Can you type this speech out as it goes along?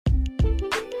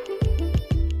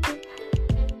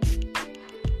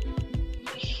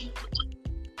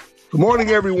Good morning,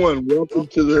 everyone. Welcome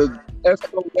to the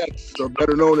SOX, or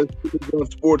better known as Super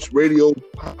Sports Radio.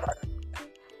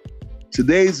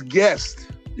 Today's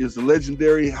guest is the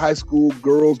legendary high school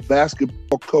girls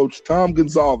basketball coach, Tom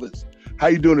Gonsalves. How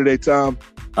you doing today, Tom?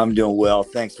 I'm doing well.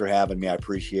 Thanks for having me. I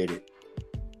appreciate it.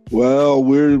 Well,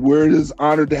 we're just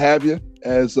honored to have you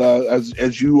as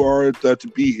you are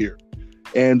to be here.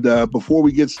 And before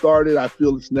we get started, I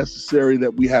feel it's necessary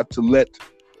that we have to let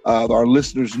our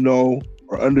listeners know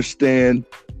or understand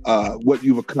what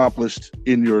you've accomplished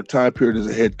in your time period as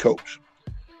a head coach.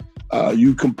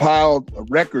 You compiled a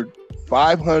record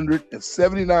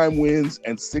 579 wins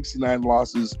and 69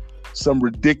 losses, some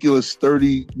ridiculous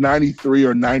 93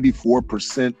 or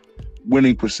 94%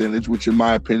 winning percentage, which in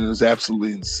my opinion is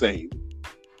absolutely insane.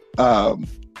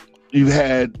 You've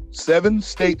had 7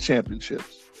 state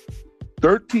championships,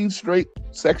 13 straight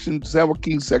San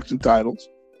Joaquin section titles,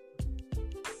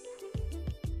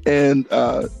 and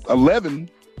 11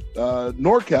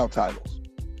 NorCal titles,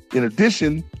 in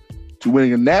addition to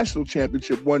winning a national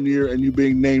championship one year and you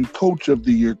being named Coach of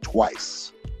the Year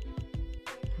twice.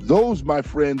 Those, my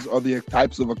friends, are the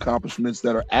types of accomplishments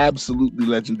that are absolutely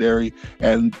legendary,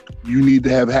 and you need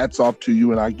to have hats off to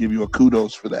you, and I give you a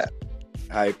kudos for that.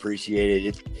 I appreciate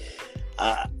it.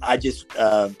 I just,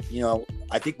 I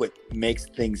think what makes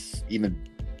things even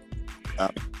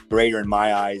greater in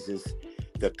my eyes is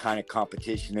the kind of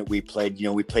competition that we played. You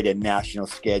know, we played a national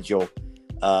schedule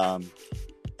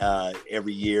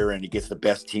every year, and it gets the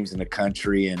best teams in the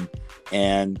country.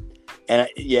 And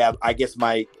yeah, I guess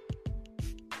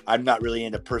I'm not really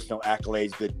into personal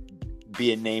accolades, but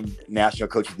being named National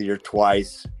Coach of the Year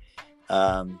twice,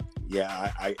 I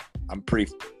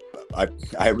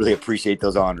really appreciate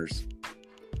those honors.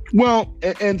 Well,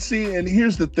 and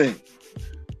here's the thing.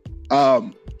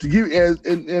 To give,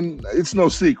 and it's no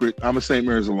secret, I'm a St.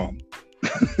 Mary's alum.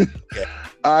 Okay.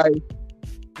 I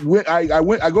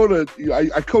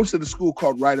coached at a school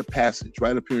called Rite of Passage,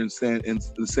 right up here in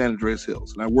the San Andreas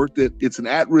Hills, and I worked it's an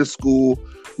at-risk school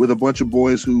with a bunch of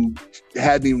boys who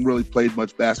hadn't even really played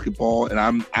much basketball, and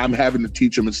I'm having to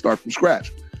teach them and start from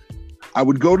scratch. I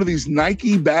would go to these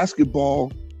Nike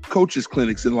basketball coaches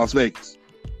clinics in Las Vegas.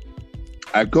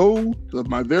 I go to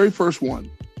my very first one.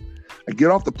 I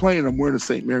get off the plane, I'm wearing a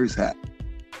St. Mary's hat.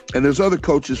 And there's other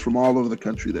coaches from all over the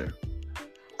country there.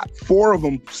 4 of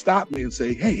them stop me and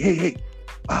say, hey,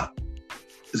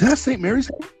 is that St. Mary's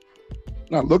hat?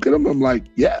 And I look at them, I'm like,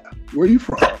 yeah, where are you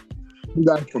from? One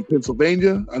guy's from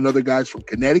Pennsylvania, another guy's from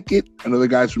Connecticut, another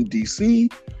guy's from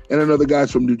DC, and another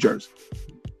guy's from New Jersey.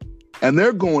 And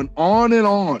they're going on and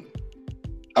on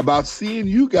about seeing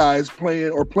you guys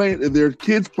playing their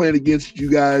kids playing against you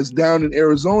guys down in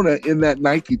Arizona in that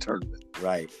Nike tournament.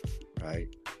 Right.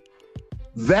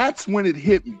 That's when it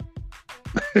hit me.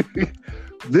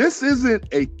 This isn't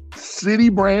a city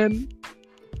brand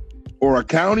or a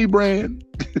county brand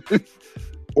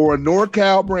or a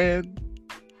NorCal brand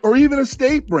or even a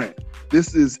state brand.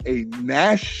 This is a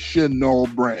national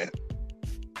brand.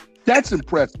 That's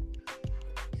impressive.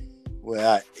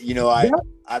 Well,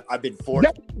 I've been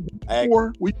fortunate.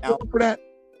 Were you going for that?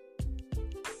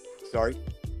 Sorry?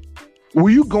 Were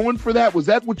you going for that? Was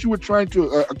that what you were trying to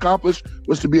accomplish,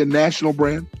 was to be a national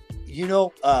brand?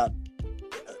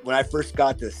 When I first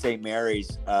got to St.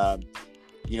 Mary's,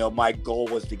 my goal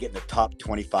was to get in the top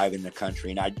 25 in the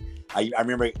country. And I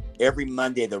remember every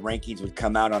Monday the rankings would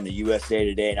come out on the USA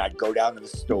Today, and I'd go down to the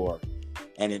store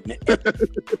and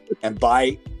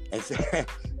buy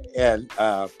and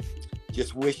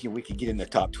just wishing we could get in the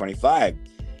top 25.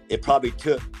 It probably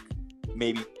took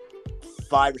maybe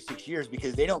 5 or 6 years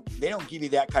because they don't give you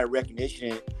that kind of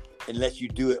recognition unless you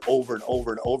do it over and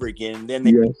over and over again. And then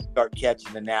they start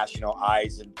catching the national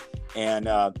eyes.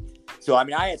 So,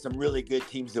 I had some really good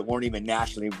teams that weren't even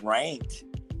nationally ranked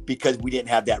because we didn't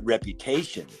have that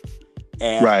reputation.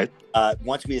 And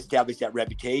once we established that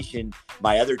reputation,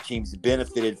 my other teams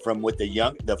benefited from what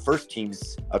the first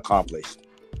teams accomplished.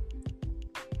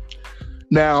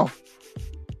 Now,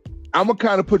 I'm gonna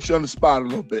kind of put you on the spot a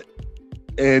little bit,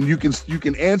 and you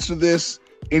can answer this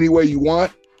any way you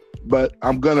want, but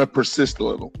I'm gonna persist a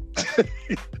little.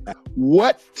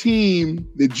 What team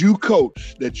did you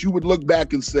coach that you would look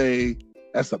back and say,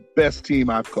 that's the best team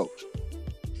I've coached?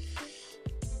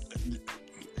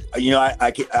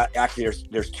 Actually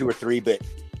there's 2 or 3, but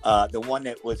the one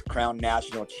that was crowned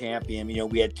national champion,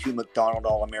 we had 2 McDonald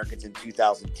All-Americans in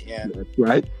 2010. That's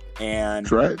right. And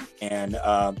that's right. And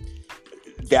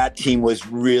that team was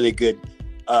really good.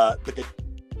 But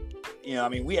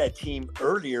we had a team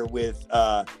earlier with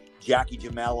Jackie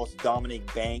Jamalos,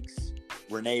 Dominic Banks,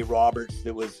 Renee Roberts.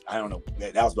 That was, I don't know,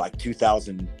 that was like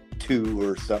 2002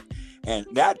 or something. and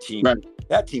that team Right.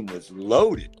 was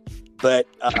loaded. But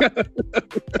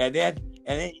and then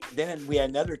we had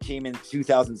another team in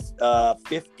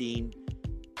 2015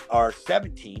 or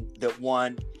 17 that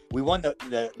won. We won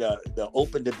the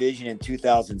Open Division in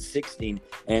 2016,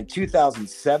 and in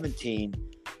 2017,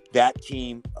 that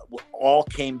team all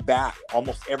came back.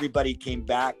 Almost everybody came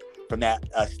back from that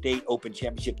state Open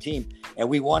Championship team, and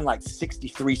we won like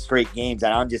 63 straight games.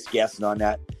 And I'm just guessing on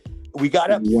that. We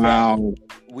got upset. Wow.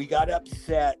 We got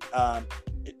upset,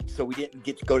 so we didn't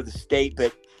get to go to the state,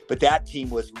 but that team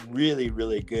was really,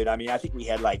 really good. I mean, I think we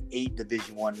had like 9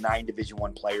 Division I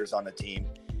players on the team,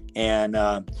 and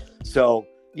so.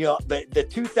 But the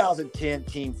 2010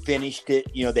 team finished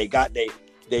it. They were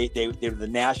the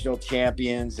national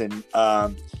champions, and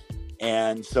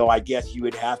so I guess you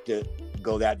would have to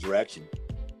go that direction.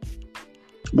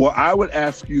 Well, I would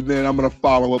ask you then. I'm going to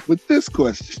follow up with this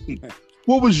question: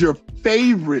 what was your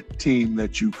favorite team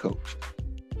that you coached?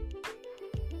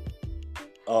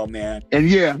 Oh man, and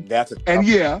yeah, that's I'm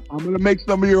going to make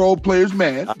some of your old players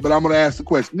mad, but I'm going to ask the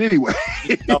question anyway.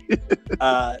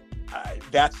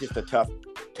 That's just a tough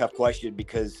question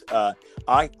because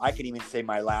I can even say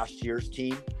my last year's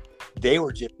team, they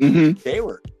were just my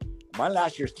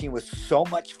last year's team was so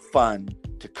much fun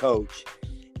to coach,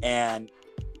 and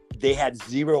they had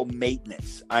zero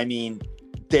maintenance. I mean,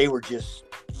 they were just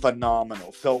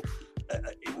phenomenal. So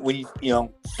when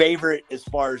favorite as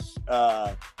far as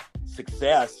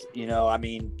success, I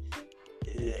mean,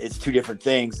 it's two different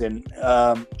things, and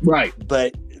right.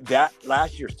 But that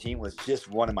last year's team was just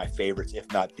one of my favorites, if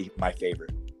not my favorite.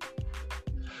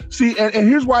 See, and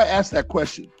here's why I asked that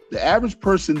question. The average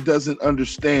person doesn't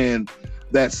understand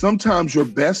that sometimes your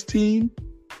best team,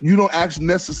 you don't actually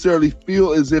necessarily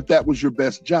feel as if that was your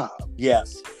best job.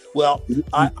 Yes. Well,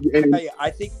 I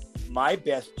think my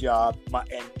best job,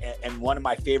 and one of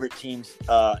my favorite teams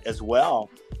as well,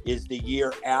 is the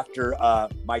year after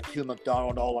my 2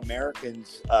 McDonald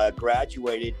All-Americans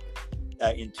graduated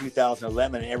in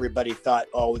 2011, and everybody thought,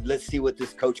 oh, let's see what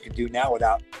this coach can do now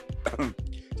without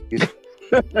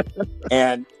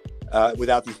and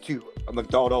without these 2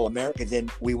 McDonald All-Americans.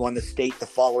 And we won the state the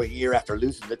following year after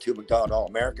losing the 2 McDonald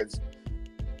All-Americans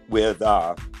with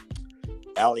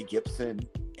Allie Gibson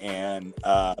and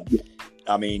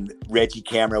Reggie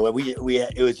Cameron.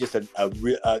 It was just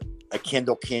a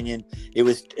Kendall Kenyon. It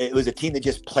was a team that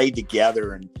just played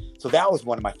together, and so that was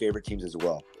one of my favorite teams as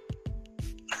well.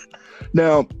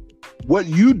 Now, what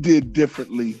you did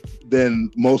differently than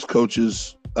most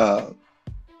coaches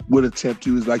would attempt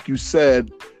to is, like you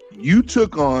said, you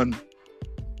took on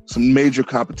some major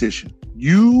competition.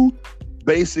 You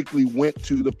basically went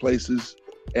to the places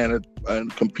and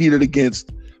competed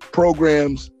against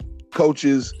programs,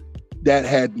 coaches that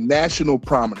had national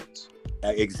prominence.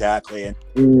 Exactly. And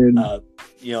the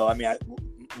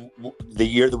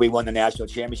year that we won the national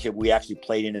championship, we actually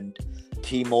played in a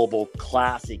T-Mobile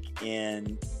Classic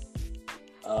in,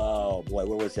 where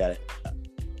was that?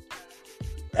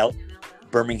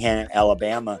 Birmingham,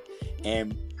 Alabama.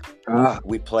 And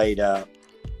we played,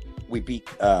 we beat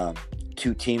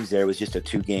 2 teams there. It was just a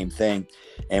 2-game thing.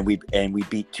 And we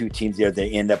beat 2 teams there.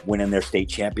 They end up winning their state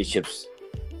championships.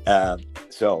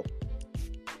 So,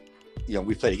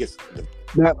 we played against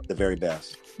the very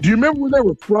best. Do you remember where they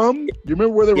were from?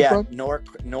 Yeah,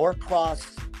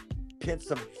 Norcross,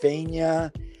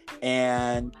 Pennsylvania,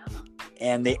 and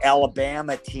the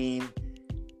Alabama team.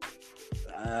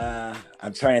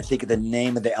 I'm trying to think of the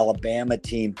name of the Alabama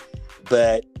team,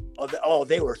 but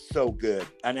they were so good.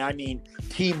 And I mean,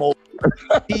 T-Mobile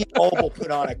put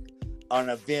on an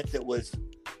event that was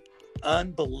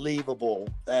unbelievable.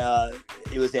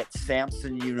 It was at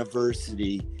Samson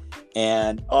University,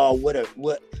 and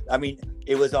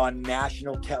it was on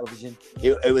national television.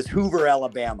 It was Hoover,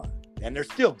 Alabama, and they're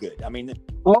still good. I mean,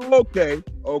 okay,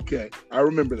 I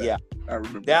remember that. Yeah, I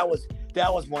remember that was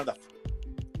one of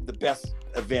the best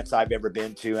events I've ever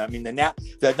been to. I mean, the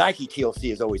Nike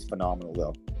TLC is always phenomenal,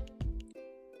 though.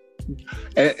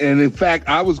 And in fact,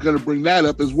 I was going to bring that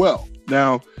up as well.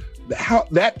 Now, how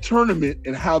that tournament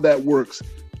and how that works,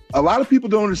 a lot of people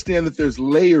don't understand that there's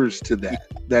layers to that,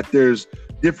 that there's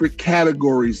different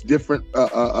categories, different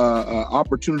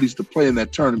opportunities to play in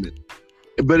that tournament.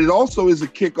 But it also is a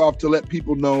kickoff to let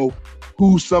people know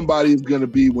who somebody is going to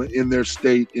be in their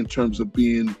state in terms of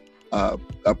being a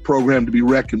program to be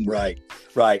reckoned with.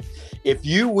 Right. If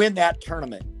you win that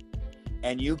tournament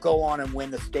and you go on and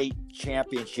win the state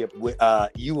championship,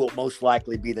 you will most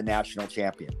likely be the national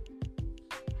champion.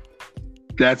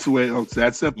 That's the way it's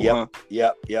that simple, huh?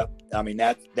 Yep. I mean,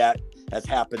 that has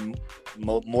happened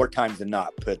more times than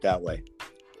not, put it that way.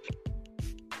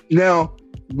 Now,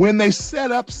 when they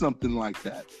set up something like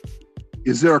that,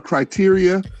 is there a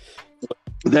criteria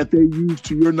that they use,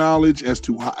 to your knowledge, as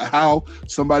to how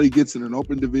somebody gets in an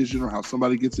open division or how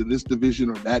somebody gets in this division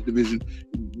or that division?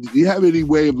 Do you have any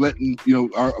way of letting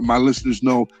my listeners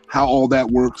know how all that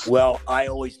works? Well, I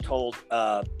always told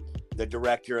the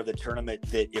director of the tournament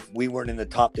that if we weren't in the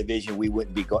top division, we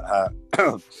wouldn't be going.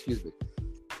 Excuse me.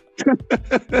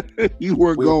 You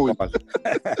weren't going.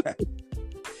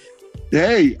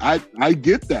 Hey, I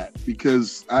get that,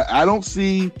 because I don't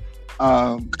see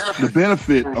the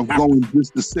benefit of going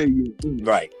just to say you're in.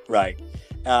 Right.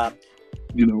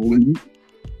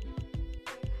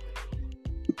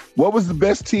 What was the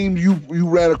best team you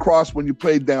ran across when you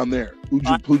played down there? Who'd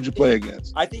you play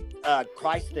against? I think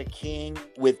Christ the King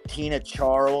with Tina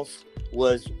Charles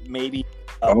was maybe.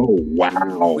 Oh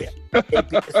wow!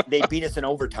 They beat us in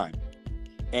overtime,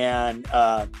 and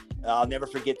I'll never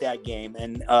forget that game.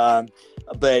 And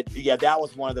but yeah, that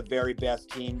was one of the very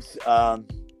best teams.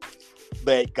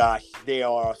 But gosh, they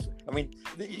are. I mean,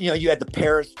 you had the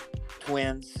Paris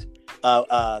twins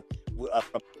from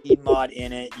Piedmont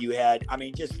in it. You had,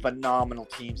 just phenomenal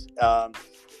teams.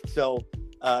 So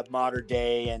modern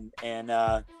day and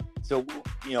so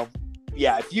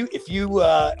yeah. If you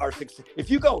are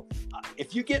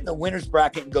if you get in the winners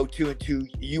bracket and go 2-2,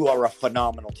 you are a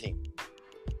phenomenal team.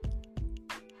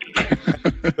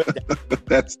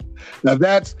 That's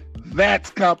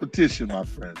competition, my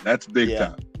friend. That's big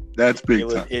time. That's big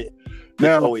time. It's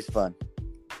now, always fun.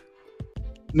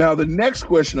 Now, the next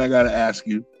question I got to ask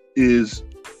you is,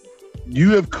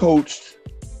 you have coached,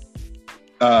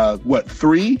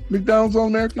 3 McDonald's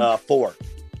All-Americans? 4.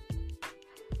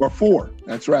 Or 4.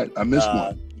 That's right. I missed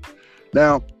one.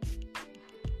 Now,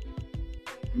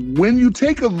 when you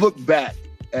take a look back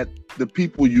at the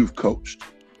people you've coached,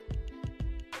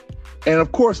 and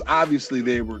of course, obviously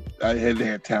they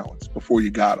had talents before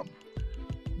you got them.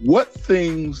 What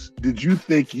things did you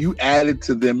think you added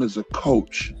to them as a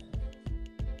coach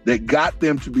that got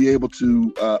them to be able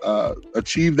to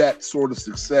achieve that sort of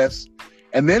success,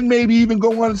 and then maybe even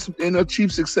go on and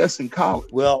achieve success in college?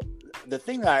 Well, the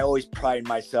thing that I always prided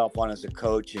myself on as a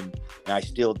coach, and I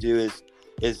still do,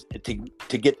 is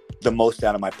to get the most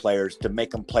out of my players, to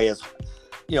make them play as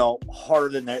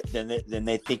harder than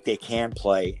they think they can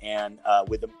play, and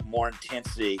with more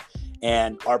intensity.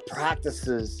 And our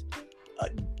practices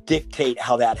dictate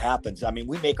how that happens. I mean,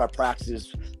 we make our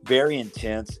practices very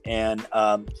intense, and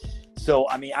so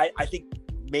I think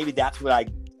maybe that's what I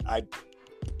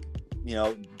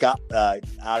got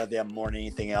out of them more than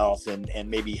anything else, and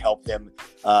maybe help them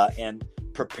and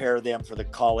prepare them for the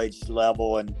college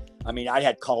level. And I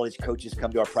had college coaches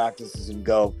come to our practices and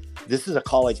go, "This is a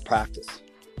college practice.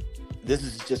 This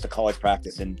is just a college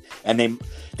practice," and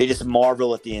they just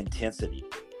marvel at the intensity.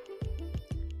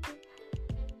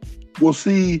 Well,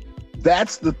 see,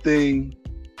 that's the thing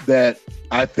that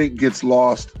I think gets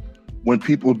lost when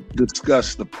people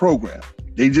discuss the program.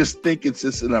 They just think it's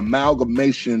just an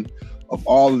amalgamation of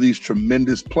all of these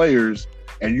tremendous players,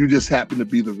 and you just happen to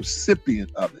be the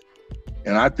recipient of it.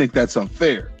 And I think that's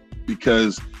unfair,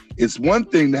 because it's one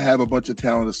thing to have a bunch of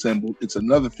talent assembled. It's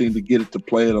another thing to get it to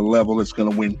play at a level that's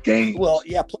going to win games. Well,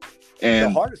 yeah.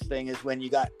 And the hardest thing is when you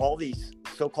got all these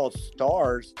so-called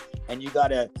stars, and you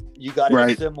gotta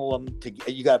right. assemble them.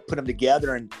 You gotta put them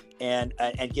together and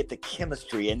get the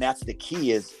chemistry. And that's the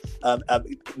key, is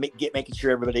making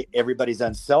sure everybody's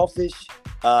unselfish.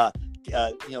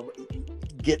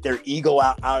 Get their ego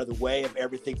out of the way of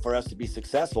everything for us to be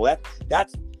successful.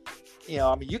 That's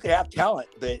you could have talent,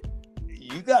 but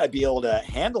you got to be able to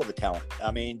handle the talent.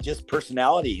 Just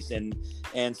personalities, and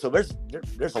so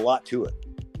there's a lot to it.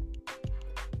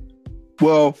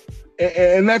 Well,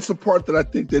 and that's the part that I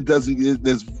think that's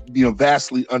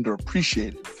vastly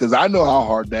underappreciated, because I know how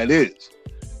hard that is.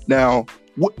 Now,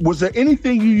 was there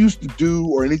anything you used to do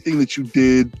or anything that you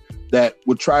did that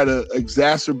would try to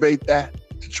exacerbate that,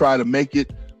 to try to make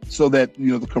it so that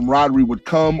the camaraderie would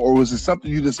come, or was it something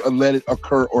you just let it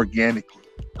occur organically?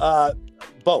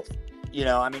 Both.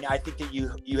 I think that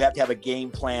you have to have a game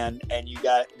plan, and you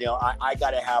got I got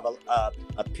to have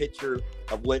a picture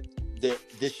of what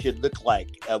this should look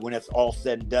like when it's all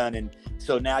said and done. And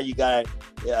so now you got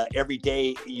every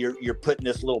day you're putting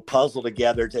this little puzzle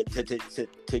together to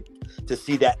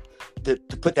see that, to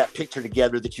put that picture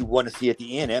together that you want to see at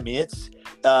the end. It's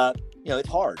it's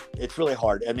hard. It's really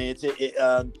hard.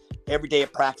 Every day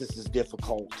of practice is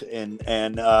difficult, and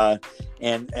I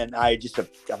just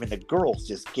the girls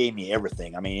just gave me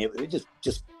everything.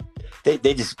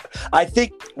 They just I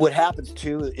think what happens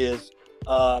too is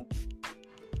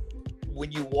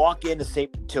when you walk in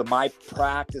to my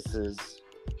practices,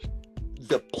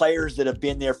 the players that have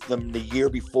been there from the year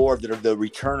before, that are the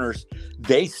returners,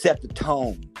 they set the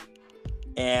tone.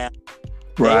 And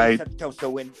they set the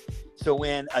tone. So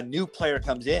when a new player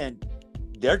comes in,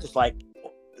 they're just like,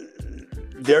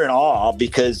 they're in awe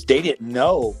because they didn't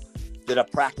know that a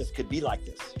practice could be like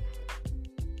this.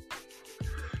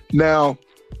 Now,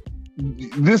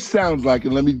 this sounds like,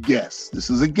 and let me guess, this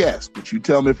is a guess, but you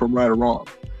tell me if I'm right or wrong.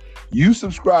 You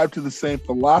subscribe to the same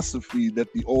philosophy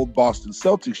that the old Boston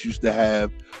Celtics used to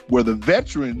have, where the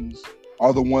veterans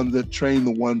are the ones that train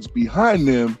the ones behind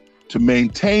them to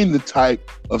maintain the type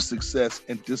of success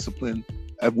and discipline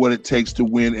of what it takes to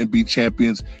win and be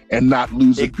champions and not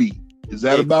lose a beat. Is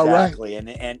that about right? Exactly.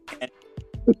 And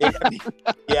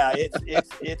yeah,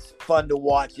 it's fun to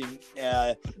watch, and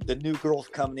the new girls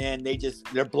coming in,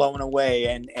 they're blown away,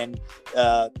 and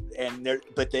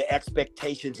but the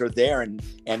expectations are there, and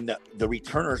the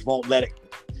returners won't let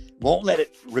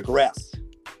it regress.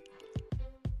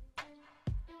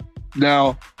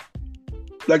 Now,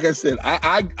 like I said,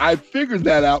 I figured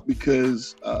that out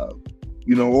because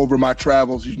over my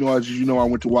travels, as you know, I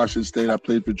went to Washington State. I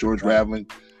played for George Raveling.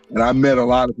 And I met a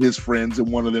lot of his friends,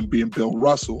 and one of them being Bill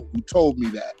Russell, who told me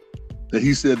that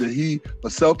he said that the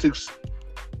Celtics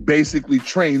basically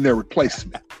trained their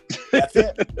replacement. That's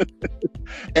it.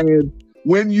 And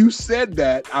when you said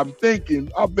that, I'm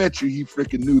thinking, I'll bet you he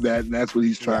freaking knew that, and that's what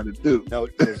he's trying to do. No,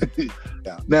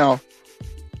 yeah. Now,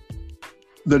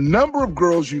 the number of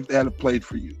girls that have played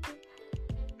for you,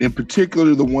 in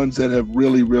particular the ones that have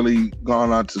really, really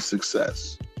gone on to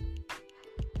success,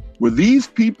 were these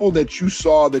people that you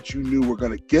saw that you knew were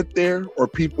going to get there, or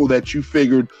people that you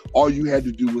figured all you had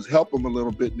to do was help them a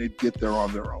little bit and they'd get there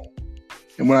on their own?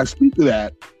 And when I speak of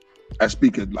that, I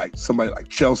speak of like somebody like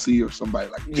Chelsea or somebody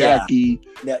like Jackie.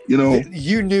 Yeah.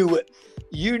 You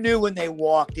knew when they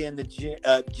walked in the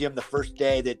gym the first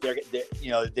day that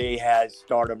they had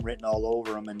stardom written all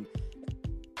over them. And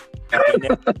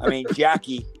I mean,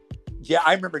 Jackie.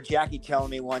 I remember Jackie telling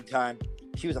me one time.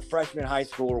 She was a freshman in high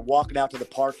school. We're walking out to the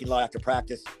parking lot after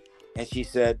practice, and she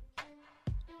said,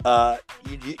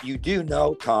 you do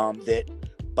know, Tom, that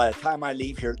by the time I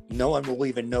leave here, no one will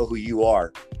even know who you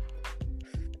are.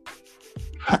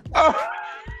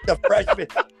 The freshman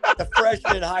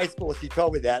in high school, she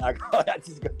told me that. I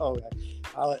just go,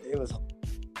 it was.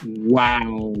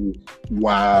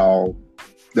 Wow.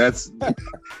 That's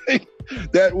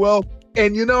that. Well,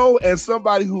 and as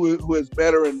somebody who has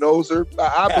met her and knows her,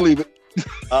 I believe it.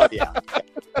 Oh yeah,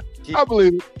 I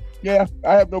believe it. Yeah,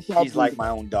 I have no problem. She's like my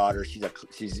own daughter. She's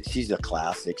a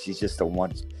classic. She's just a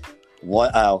once in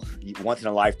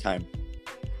a lifetime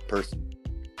person.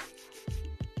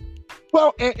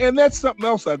 Well, and that's something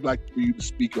else I'd like for you to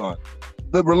speak on: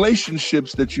 the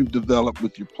relationships that you've developed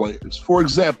with your players. For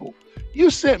example, you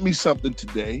sent me something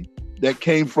today that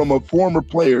came from a former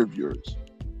player of yours,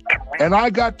 and I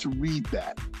got to read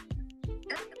that.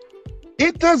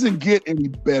 It doesn't get any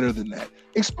better than that.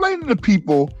 Explain to the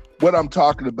people what I'm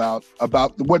talking about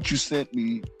what you sent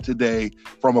me today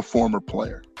from a former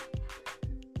player.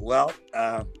 Well,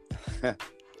 I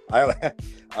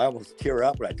almost tear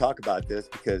up when I talk about this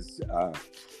because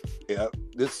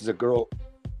this is a girl,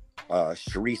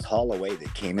 Sharice Holloway,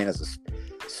 that came in as a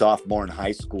sophomore in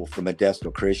high school from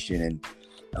Modesto Christian. And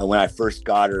when I first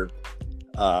got her,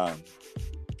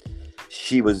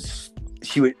 she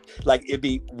would, like, it'd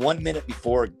be 1 minute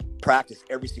before practice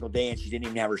every single day, and she didn't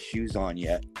even have her shoes on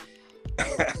yet.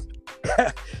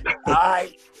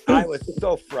 I was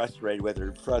so frustrated with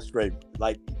her,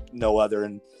 like no other.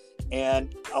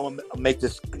 And I'll make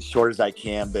this short as I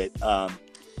can, but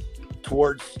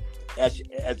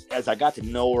as I got to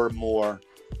know her more,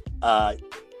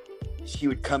 she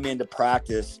would come into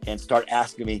practice and start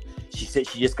asking me. She said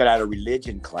she just got out of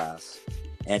religion class,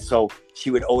 and so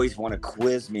she would always want to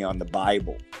quiz me on the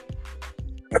Bible.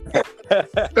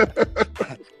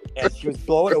 And she was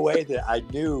blown away that I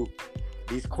knew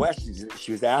these questions that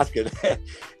she was asking.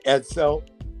 And so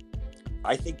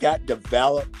I think that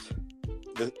developed,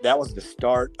 that was the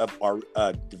start of our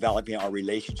developing our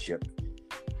relationship.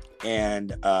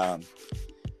 And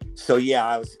so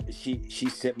yeah, she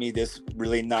sent me this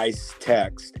really nice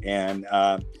text, and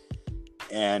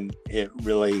it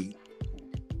really,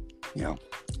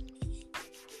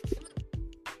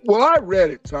 Well, I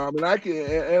read it, Tom, and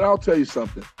I'll tell you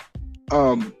something.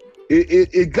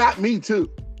 It got me too,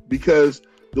 because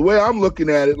the way I'm looking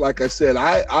at it, like I said,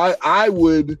 I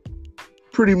would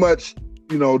pretty much,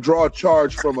 draw a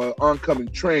charge from an oncoming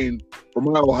train from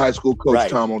my old high school coach, right,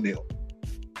 Tom O'Neill.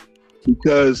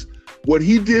 Because what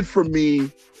he did for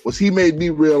me was he made me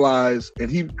realize, and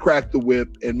he cracked the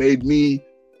whip and made me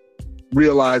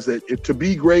realized that to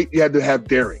be great, you had to have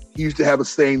daring. He used to have a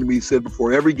saying to me, he said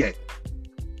before every game,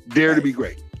 dare to be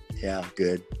great. Yeah,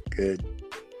 good.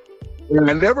 And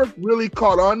I never really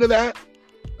caught on to that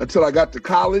until I got to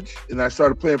college and I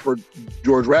started playing for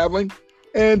George Raveling.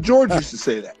 And George used to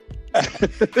say that.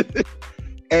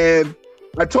 And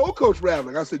I told Coach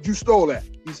Raveling, I said, you stole that.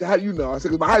 He said, how do you know? I said,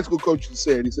 because my high school coach used to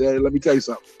say it. He said, hey, let me tell you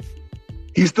something.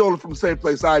 He stole it from the same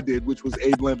place I did, which was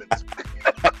Abe Lemons.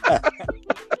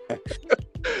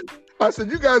 I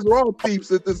said, you guys are all thieves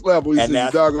at this level. He said,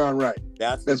 you're doggone right.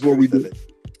 That's what we do.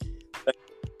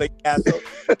 But yeah, so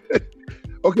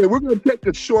okay, we're going to take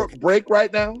a short break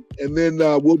right now, and then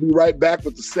we'll be right back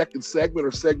with the second segment,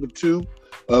 or segment 2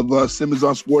 of Simmons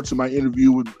on Sports, and my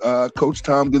interview with Coach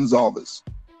Tom Gonsalves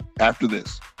after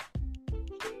this.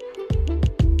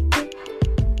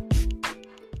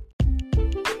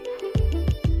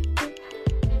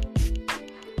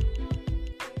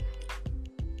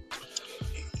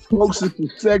 Folks, this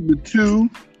is segment 2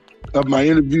 of my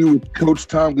interview with Coach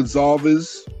Tom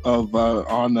Gonsalves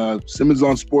on Simmons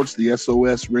on Sports, the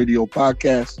SOS radio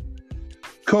podcast.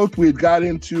 Coach, we had got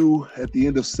into at the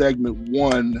end of segment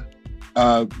 1,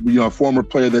 a former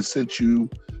player that sent you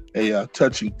a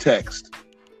touching text,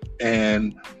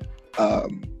 and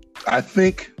I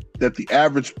think that the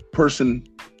average person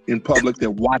in public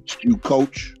that watched you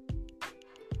coach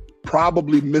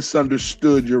probably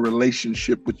misunderstood your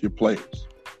relationship with your players,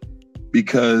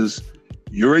 because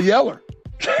you're a yeller.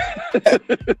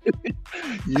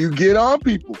 You get on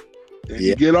people. And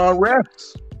you get on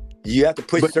refs. You have to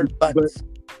push certain buttons. But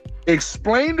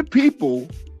explain to people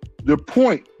the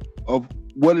point of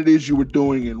what it is you were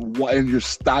doing and your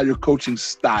style, your coaching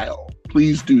style.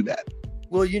 Please do that.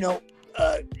 Well,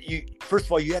 first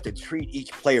of all, you have to treat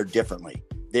each player differently.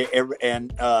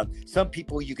 Some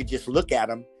people, you could just look at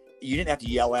them. You didn't have to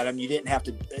yell at them. You didn't have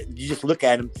to. You just look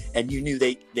at them, and you knew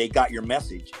they got your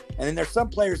message. And then there's some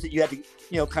players that you had to,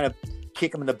 kind of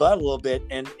kick them in the butt a little bit,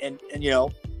 and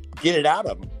get it out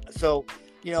of them. So,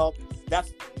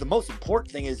 that's the most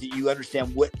important thing, is that you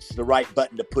understand what's the right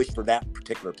button to push for that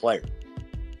particular player.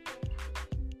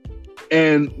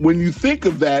 And when you think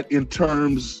of that in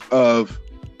terms of,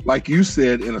 like you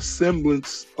said, in a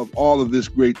semblance of all of this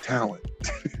great talent,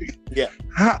 yeah,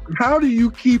 how do you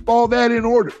keep all that in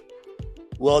order?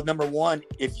 Well, number one,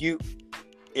 if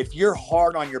you're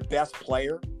hard on your best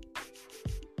player,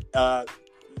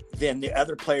 then the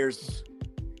other players,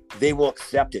 they will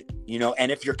accept it,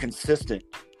 and if you're consistent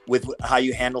with how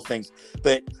you handle things.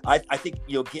 But I think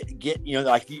you'll get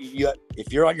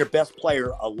if you're on your best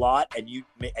player a lot, and you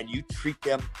treat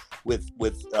them with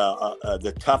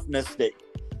the toughness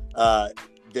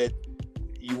that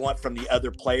you want from the other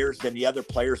players, then the other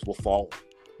players will follow.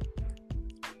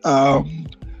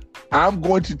 I'm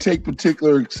going to take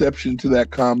particular exception to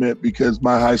that comment, because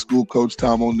my high school coach,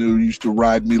 Tom O'Neill, used to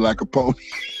ride me like a pony.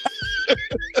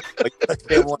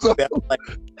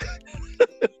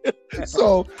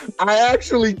 So I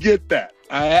actually get that.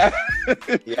 I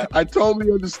totally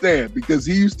understand, because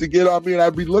he used to get on me and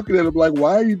I'd be looking at him like,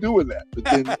 why are you doing that? But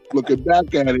then looking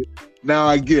back at it, now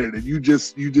I get it. And you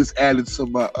just added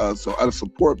some a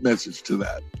support message to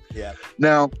that. Yeah.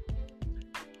 Now,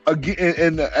 again,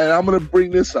 and I'm going to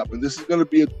bring this up, and this is going to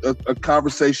be a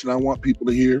conversation I want people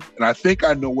to hear. And I think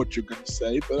I know what you're going to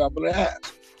say, but I'm going to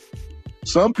ask.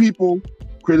 Some people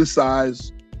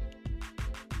criticize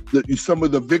some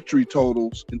of the victory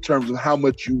totals in terms of how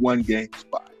much you won games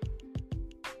by.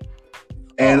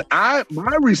 And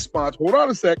my response, hold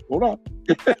on.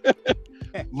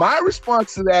 My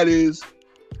response to that is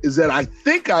that I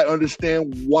think I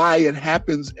understand why it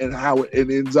happens and how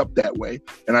it ends up that way.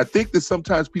 And I think that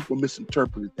sometimes people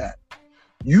misinterpreted that.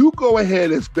 You go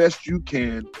ahead as best you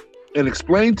can and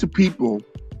explain to people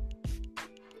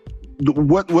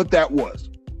what that was.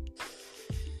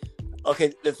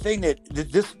 Okay, the thing that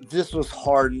this was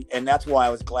hard, and that's why I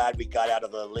was glad we got out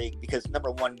of the league, because number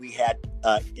one, we had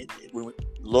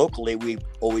locally we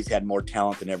always had more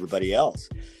talent than everybody else,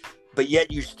 but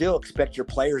yet you still expect your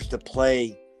players to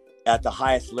play at the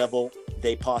highest level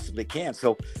they possibly can.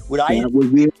 So that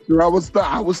was the answer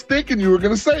I was thinking you were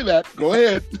going to say that. Go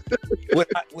ahead.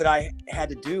 what I had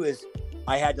to do is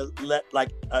I had to let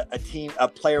a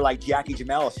player like Jackie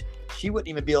Jamelis. She wouldn't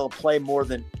even be able to play more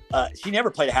than she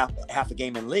never played half a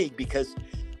game in league, because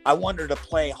I wanted her to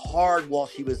play hard while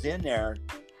she was in there,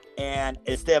 and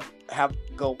instead of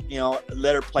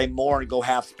let her play more and go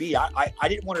half speed. I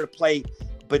didn't want her to play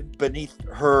beneath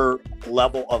her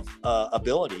level of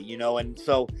ability, and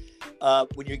so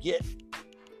when you get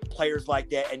players like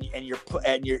that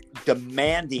and you're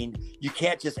demanding, you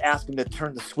can't just ask them to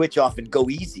turn the switch off and go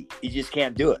easy. You just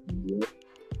can't do it.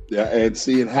 Yeah, and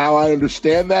seeing how I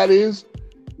understand that is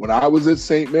when I was at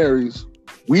St. Mary's,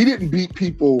 we didn't beat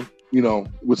people,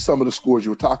 with some of the scores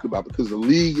you were talking about because the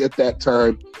league at that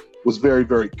time was very,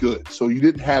 very good. So you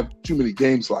didn't have too many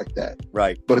games like that.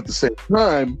 Right. But at the same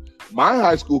time, my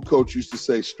high school coach used to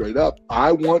say straight up,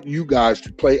 I want you guys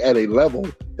to play at a level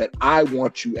that I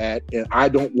want you at, and I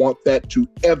don't want that to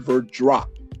ever drop.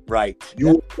 Right. You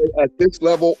will play at this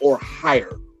level or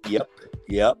higher. Yep.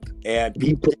 And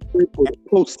be prepared for the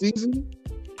postseason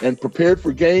and prepared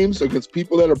for games against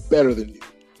people that are better than you.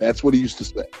 That's what he used to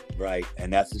say. Right.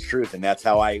 And that's the truth. And that's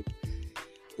how I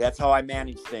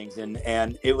manage things. And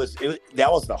that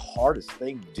was the hardest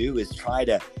thing to do, is try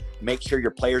to make sure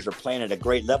your players are playing at a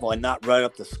great level and not run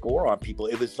up the score on people.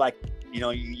 It was like,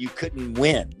 you couldn't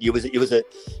win. I'd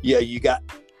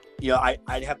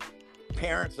have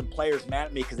parents and players mad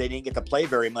at me because they didn't get to play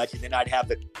very much. And then I'd have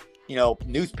the,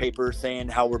 newspaper saying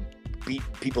how we're beat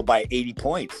people by 80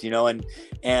 points, and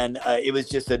it was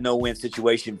just a no-win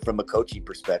situation from a coaching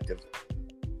perspective.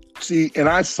 See, and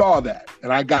I saw that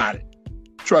and I got it.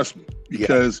 Trust me,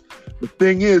 because the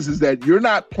thing is that you're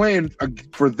not playing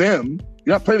for them.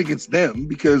 You're not playing against them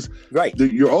because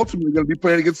you're ultimately going to be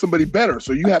playing against somebody better.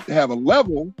 So you have to have a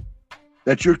level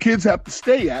that your kids have to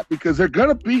stay at, because they're going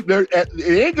to be there. It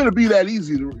ain't going to be that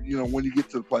easy to, when you get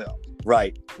to the playoffs.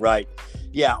 Right.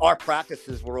 Yeah, our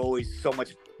practices were always so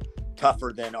much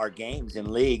tougher than our games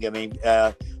in league. I mean,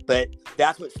 but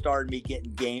that's what started me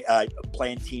getting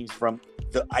playing teams from.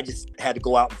 I just had to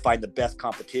go out and find the best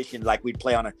competition. Like we'd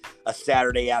play on a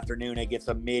Saturday afternoon against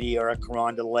a Midi or a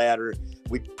Carondelet, or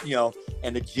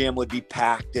and the gym would be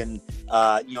packed, and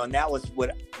and that was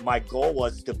what my goal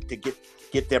was, to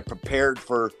get them prepared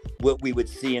for what we would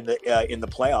see in the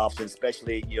playoffs, and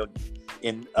especially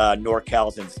in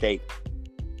NorCal's and state.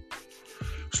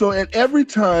 So at every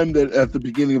time that at the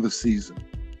beginning of the season,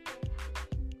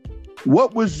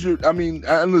 what was your, I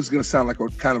know it's going to sound like a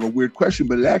kind of a weird question,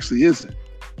 but it actually isn't.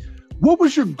 What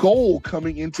was your goal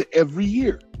coming into every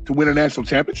year? To win a national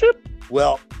championship?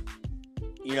 Well,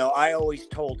 I always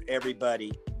told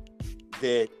everybody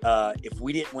that if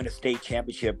we didn't win a state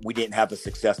championship, we didn't have a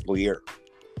successful year.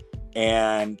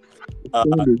 And,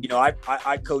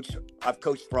 I've coached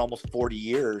for almost 40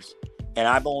 years. And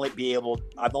I've only been able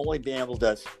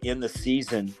to end the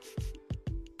season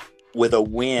with a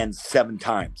win 7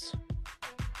 times.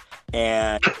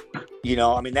 And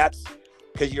that's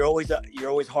because you're always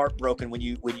heartbroken when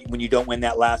you don't win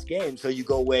that last game. So you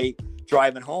go away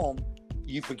driving home,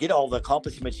 you forget all the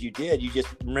accomplishments you did. You just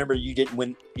remember you didn't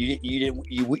win. You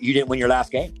didn't win your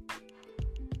last game.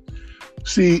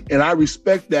 See, and I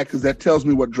respect that, because that tells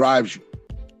me what drives you.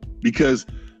 Because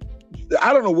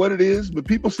I don't know what it is, but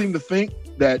people seem to think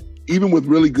that even with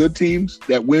really good teams,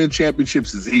 that winning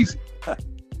championships is easy.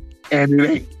 And it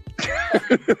ain't.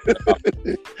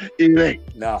 It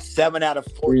ain't. No, 7 out of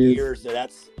 4 years,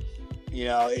 that's,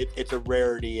 it's a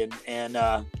rarity. And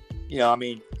to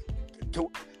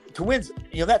win,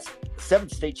 that's 7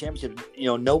 state championships.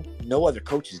 No other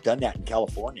coach has done that in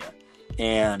California.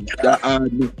 And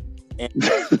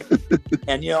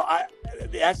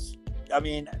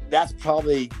that's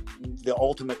probably the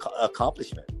ultimate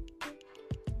accomplishment.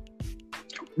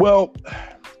 Well,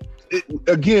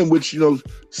 again, which,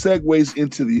 segues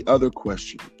into the other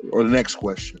question, or the next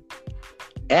question.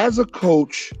 As a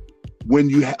coach, when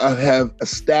you have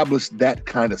established that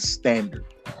kind of standard,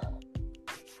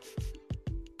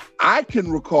 I can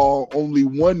recall only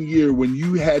one year when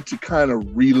you had to kind of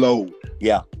reload.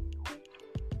 Yeah.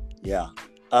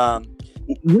 As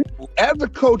a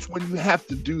coach, when you have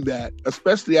to do that,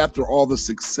 especially after all the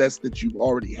success that you've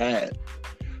already had,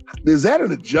 is that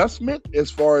an adjustment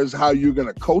as far as how you're going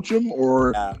to coach them,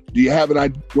 or do you have an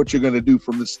idea what you're going to do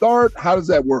from the start? How does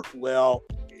that work? Well,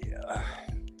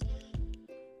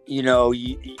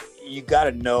 you got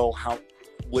to know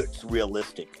what's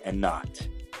realistic and not.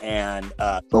 And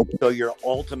so your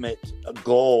ultimate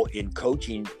goal in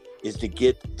coaching is to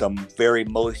get the very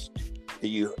most that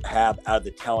you have out of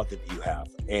the talent that you have.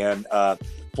 And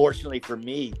fortunately for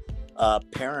me,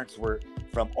 parents were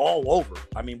from all over.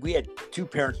 I mean, we had 2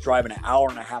 parents driving an hour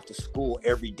and a half to school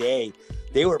every day.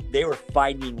 They were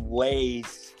finding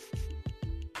ways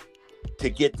to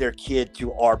get their kid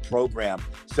to our program,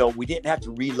 so we didn't have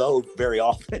to reload very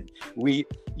often.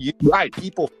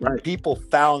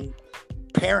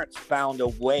 Parents found a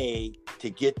way to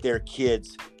get their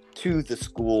kids to the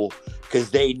school,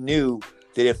 because they knew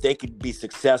that if they could be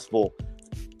successful,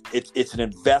 it's an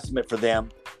investment for them,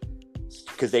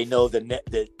 because they know that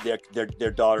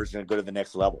their daughter's going to go to the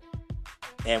next level.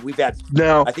 And we've had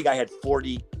I think I had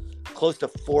close to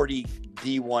 40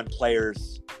 D1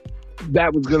 players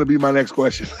That was going to be my next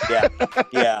question. Yeah.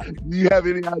 Yeah. Do you have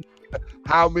any idea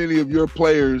how many of your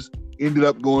players ended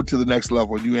up going to the next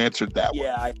level? And you answered that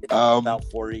Yeah, I think one. about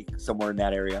 40, somewhere in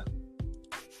that area.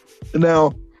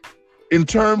 Now, in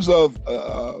terms of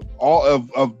all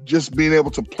of just being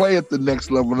able to play at the next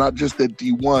level, not just at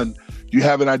D1, do you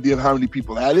have an idea of how many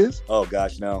people that is? Oh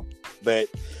gosh, no. But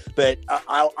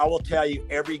I will tell you,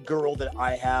 every girl that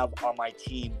I have on my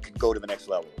team can go to the next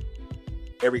level.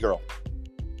 Every girl.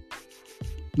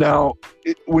 Now,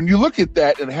 when you look at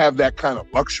that and have that kind of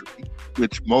luxury,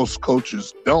 which most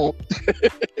coaches don't,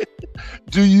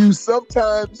 do you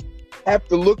sometimes have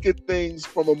to look at things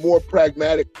from a more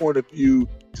pragmatic point of view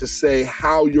to say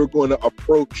how you're going to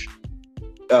approach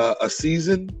a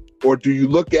season? Or do you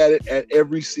look at it at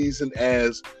every season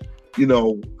as, I'm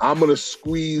going to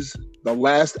squeeze the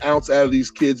last ounce out of these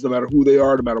kids, no matter who they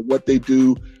are, no matter what they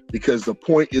do, because the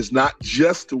point is not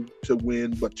just to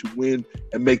win, but to win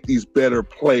and make these better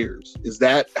players.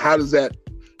 How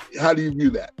do you view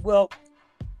that? Well,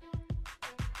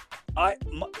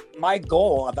 my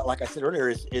goal, like I said earlier,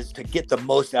 is to get the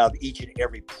most out of each and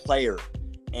every player.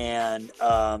 And,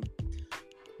 but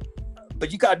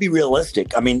you got to be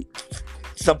realistic. I mean,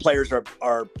 some players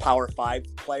are Power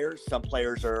 5 players. Some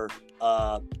players are,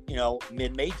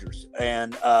 mid-majors.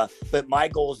 And, but my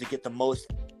goal is to get the most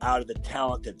out of the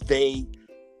talent that they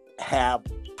have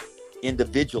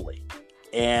individually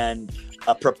and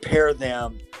prepare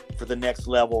them for the next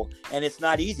level. And it's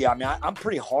not easy. I mean, I'm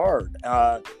pretty hard.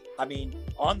 On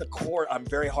the court, I'm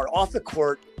very hard. Off the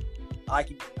court,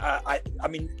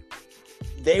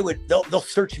 they'll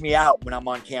search me out when I'm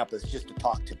on campus just to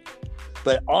talk to me.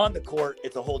 But on the court,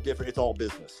 it's all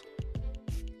business.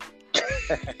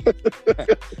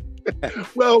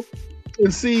 Well,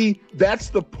 and see, that's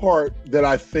the part that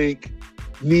I think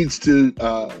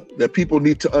that people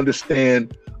need to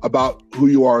understand about who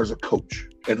you are as a coach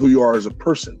and who you are as a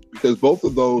person, because both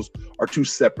of those are two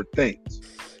separate things.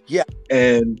 Yeah.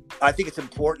 And I think it's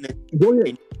important. Go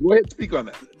ahead, speak on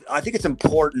that. I think it's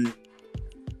important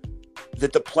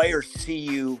that the players see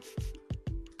you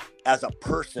as a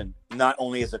person, not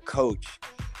only as a coach.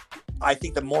 I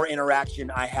think the more interaction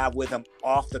I have with them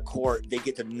off the court, they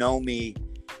get to know me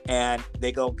and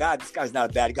they go, God, this guy's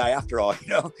not a bad guy after all,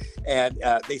 and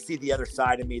they see the other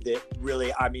side of me that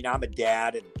really, I'm a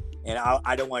dad and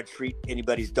I don't want to treat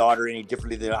anybody's daughter any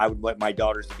differently than I would want my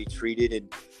daughters to be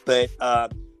treated. But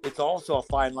it's also a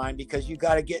fine line, because you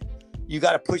got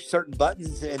to push certain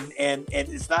buttons and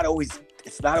it's not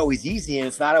always easy, and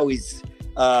it's not always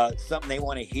something they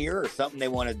want to hear or something they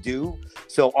want to do.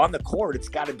 So on the court, it's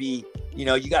got to be, you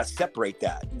got to separate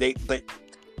that. But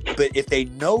if they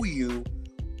know you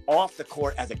off the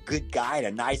court as a good guy and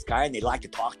a nice guy, and they like to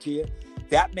talk to you,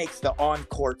 that makes the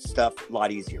on-court stuff a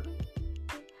lot easier.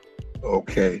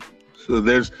 Okay.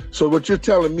 So what you're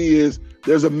telling me is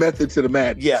there's a method to the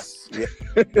madness. Yes. Yeah.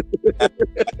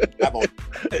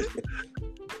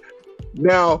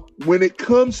 Now, when it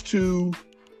comes to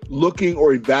looking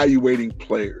or evaluating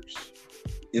players,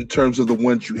 in terms of the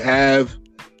ones you have,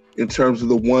 in terms of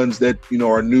the ones that,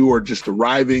 are new or just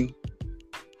arriving,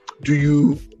 do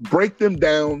you break them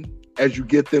down as you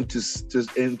get them to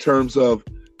in terms of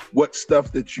what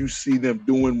stuff that you see them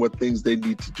doing, what things they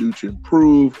need to do to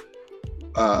improve?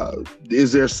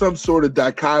 Is there some sort of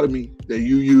dichotomy that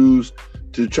you use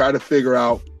to try to figure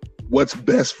out what's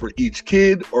best for each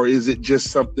kid? Or is it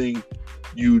just something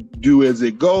you do as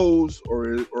it goes,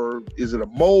 or is it a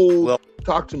mold? Well,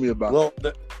 talk to me about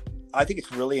it. I think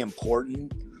it's really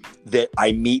important that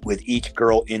I meet with each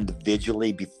girl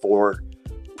individually before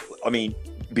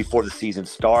the season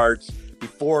starts,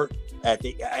 at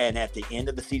the end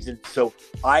of the season. So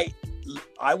I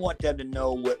want them to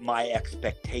know what my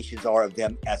expectations are of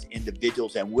them as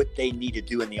individuals and what they need to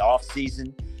do in the off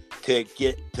season to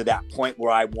get to that point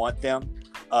where I want them.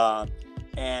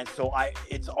 And so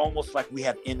it's almost like we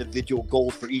have individual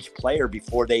goals for each player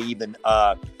before they even,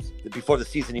 before the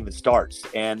season even starts.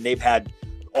 And they've had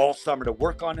all summer to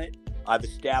work on it. I've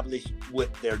established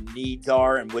what their needs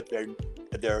are and what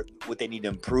they need to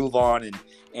improve on.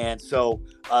 And so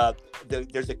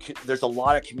there's a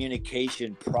lot of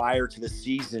communication prior to the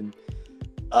season,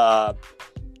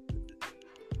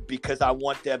 because I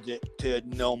want them to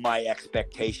know my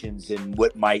expectations and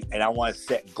and I want to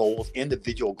set goals,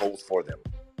 individual goals for them.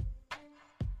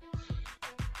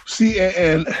 See,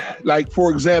 and like, for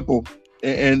example,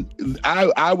 and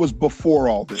I was before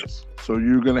all this, so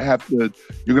you're gonna have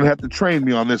to train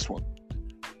me on this one.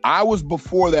 I was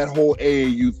before that whole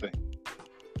AAU thing.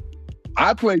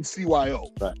 I played CYO.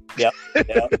 Right. Yep.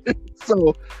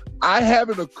 So I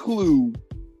haven't a clue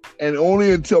And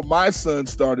only until my son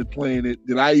started playing it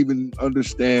did I even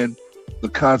understand the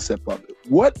concept of it.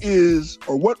 What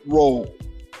role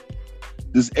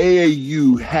does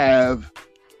AAU have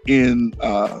in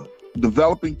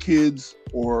developing kids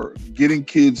or getting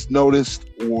kids noticed,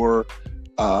 or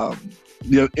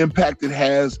the impact it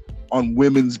has on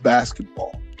women's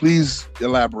basketball? Please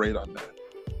elaborate on that.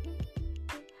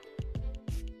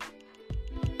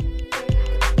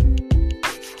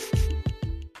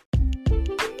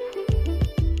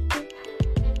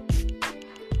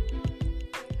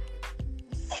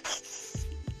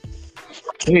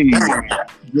 Hey,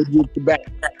 good with the back.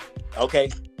 Okay.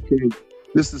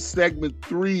 This is segment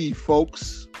 3,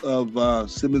 folks, of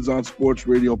Simmons on Sports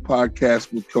Radio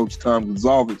podcast with Coach Tom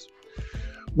Gonsalves.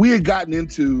 We had gotten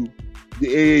into the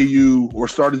AAU, or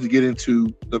started to get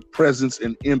into the presence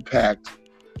and impact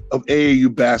of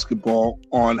AAU basketball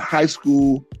on high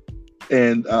school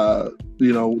and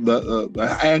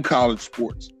and college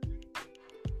sports.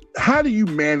 How do you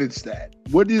manage that?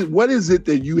 What is it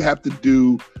that you have to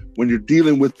do when you're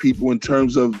dealing with people in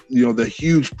terms of, the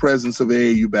huge presence of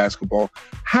AAU basketball?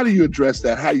 How do you address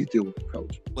that? How do you deal with it,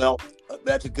 Coach? Well,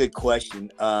 that's a good question.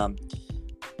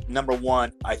 Number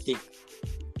one, I think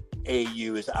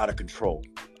AAU is out of control.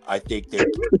 I think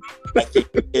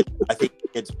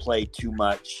it's played too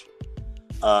much,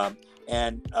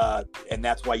 and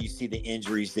that's why you see the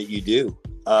injuries that you do.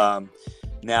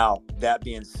 Now, that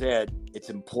being said, it's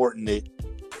important that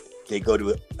they go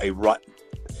to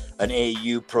an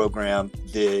AAU program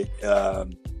that,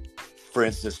 for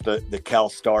instance, the Cal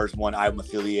Stars one I'm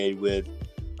affiliated with,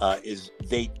 is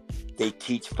they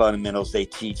teach fundamentals, they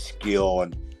teach skill,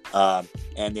 and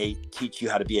they teach you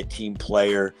how to be a team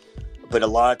player. But a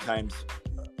lot of times,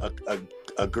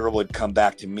 a girl would come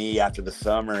back to me after the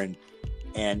summer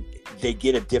and they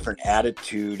get a different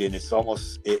attitude, and it's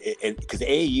almost because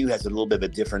AAU has a little bit of a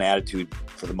different attitude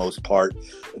for the most part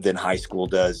than high school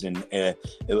does, and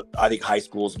I think high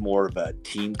school is more of a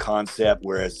team concept,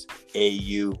 whereas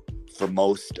AAU for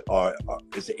most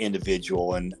is an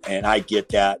individual, and I get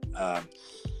that.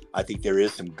 I think there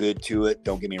is some good to it.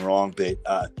 Don't get me wrong, but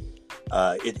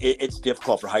it's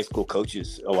difficult for high school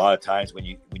coaches a lot of times when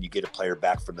you get a player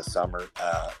back from the summer.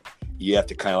 You have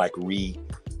to kind of like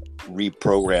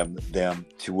reprogram them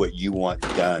to what you want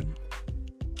done.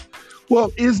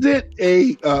 Well, is it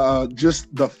a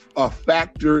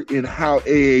factor in how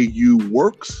AAU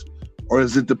works, or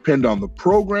does it depend on the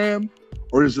program,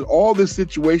 or is it all this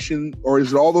situation, or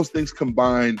is it all those things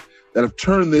combined that have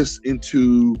turned this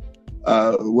into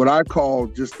what I call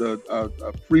just a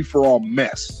free-for-all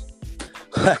mess?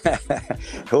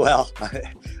 Well,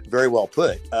 very well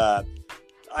put. I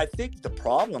think the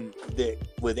problem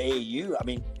with AAU, I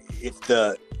mean, if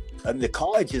the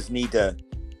colleges need to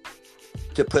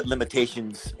put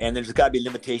limitations, and there's got to be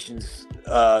limitations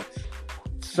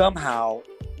somehow,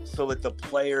 so that the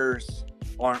players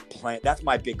aren't playing. That's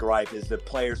my big gripe, is the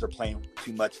players are playing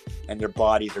too much and their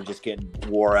bodies are just getting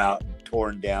wore out,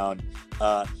 torn down.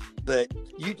 But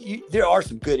there are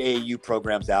some good AAU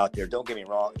programs out there. Don't get me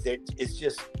wrong. It's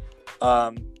just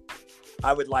I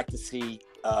would like to see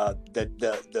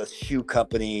the shoe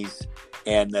companies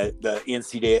and the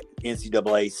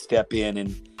NCAA step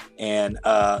in and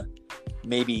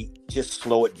maybe just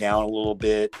slow it down a little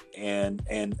bit, and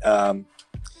from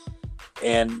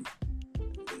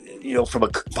a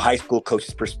high school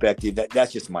coach's perspective,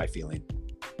 that's just my feeling.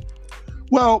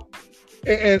 Well,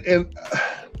 and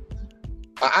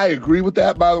I agree with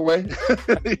that, by the way.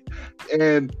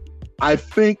 And I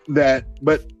think that,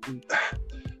 but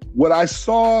what I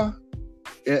saw,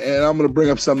 and I'm going to bring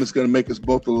up something that's going to make us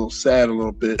both a little sad a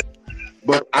little bit,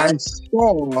 but I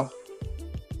saw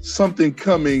something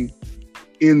coming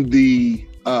in the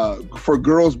for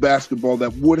girls basketball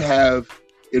that would have,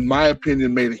 in my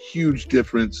opinion, made a huge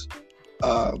difference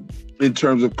in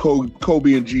terms of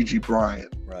Kobe and Gigi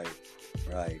Bryant. Right.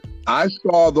 I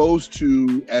saw those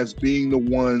two as being the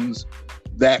ones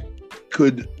that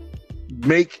could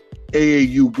make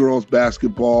AAU girls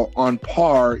basketball on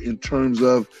par in terms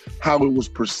of how it was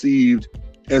perceived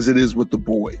as it is with the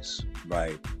boys.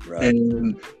 Right.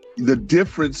 And the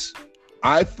difference,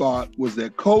 I thought, was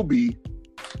that Kobe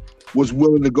was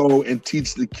willing to go and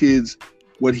teach the kids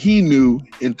what he knew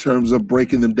in terms of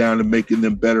breaking them down and making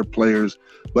them better players,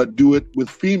 but do it with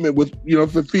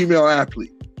the female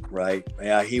athlete. Right.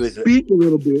 Yeah, he was. Speak a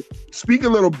little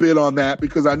bit on that,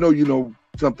 because I know you know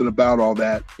something about all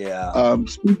that. Yeah.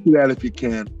 Speak to that if you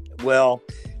can. Well,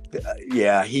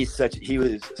 yeah, he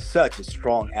was such a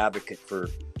strong advocate for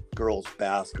girls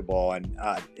basketball, and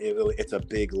it's a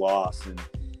big loss. And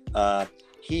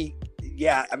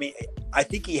yeah, I mean, I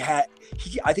think I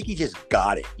think he just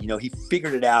got it. You know, he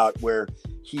figured it out where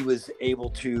he was able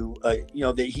to, you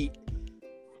know, that he,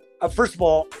 first of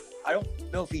all, I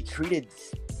don't know if he treated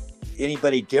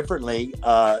anybody differently.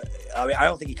 I mean, I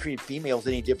don't think he treated females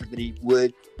any different than he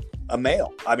would a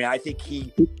male. I mean, I think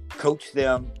he coached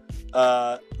them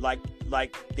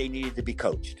like they needed to be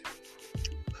coached.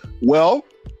 Well,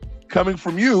 coming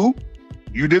from you,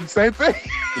 you did the same thing.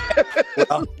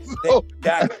 Well,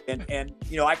 and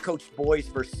you know, I coached boys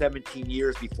for 17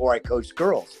 years before I coached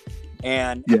girls.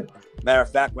 And matter of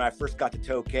fact, when I first got to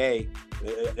Tokay,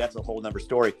 that's a whole nother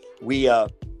story.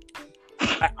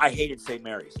 I hated St.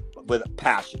 Mary's with a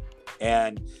passion.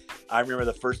 And I remember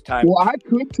the first time. Well, I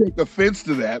could take offense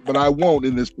to that, but I won't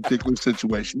in this particular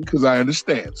situation because I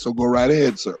understand. So go right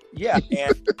ahead, sir. Yeah.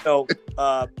 And so,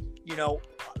 you know,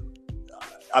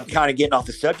 I'm kind of getting off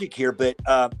the subject here, but,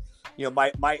 you know,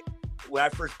 when I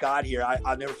first got here,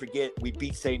 I'll never forget, we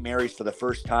beat St. Mary's for the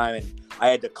first time. And I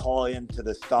had to call into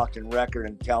the Stockton Record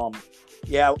and tell them,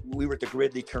 yeah, we were at the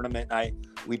Gridley tournament and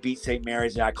we beat St.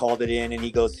 Mary's, and I called it in, and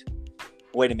he goes,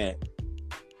 wait a minute,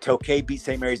 Tokay beat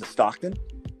St. Mary's at Stockton?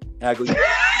 And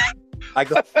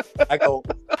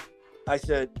I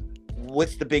said,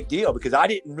 what's the big deal? Because I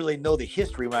didn't really know the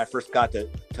history when I first got to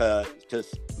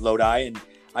Lodi, and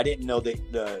I didn't know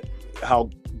how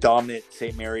dominant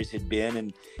St. Mary's had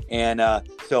been, and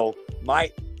so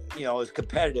my, you know, as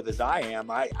competitive as I am,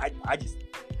 I just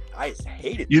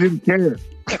hated it. You didn't care.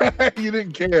 You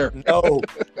didn't care.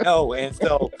 No, and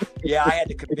so yeah, I had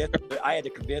to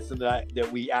convince them that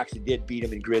we actually did beat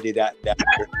them in Gridley that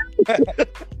year.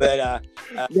 But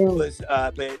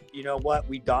but you know what?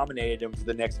 We dominated them for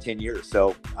the next 10 years,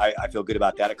 so I feel good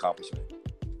about that accomplishment.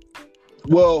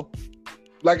 Well,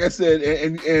 like I said,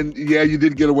 and yeah, you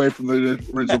did get away from the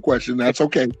original question. That's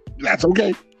okay. That's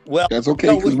okay. Well, that's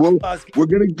okay, because we're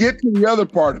going to get to the other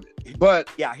part of it. But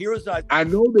yeah, I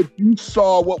know that you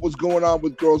saw what was going on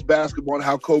with girls basketball and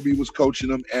how Kobe was coaching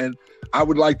them, and I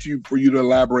would like for you to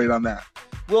elaborate on that.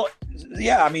 Well,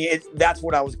 yeah, I mean, that's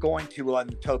what I was going to on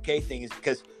the Tokay thing, is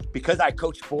because I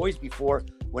coached boys before.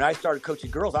 When I started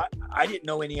coaching girls, I didn't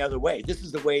know any other way. This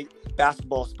is the way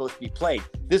basketball is supposed to be played.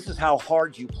 This is how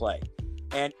hard you play,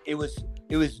 and it was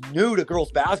new to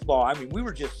girls basketball. I mean, we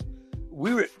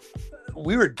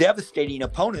were devastating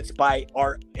opponents by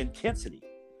our intensity.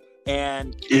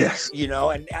 And yes, you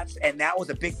know, and that was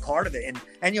a big part of it.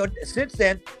 And you know, since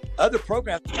then, other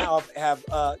programs now have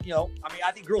you know, I mean,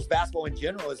 I think girls basketball in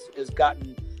general has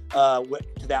gotten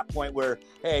to that point where,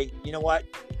 hey, you know what?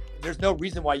 There's no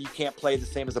reason why you can't play the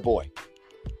same as a boy.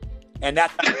 And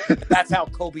that's how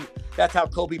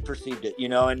Kobe perceived it, you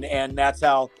know, and that's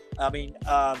how, I mean,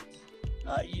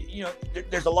 you know,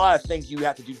 there's a lot of things you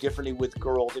have to do differently with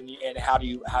girls, and how do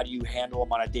you handle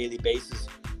them on a daily basis?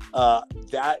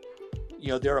 That, you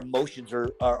know, their emotions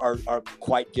are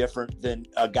quite different than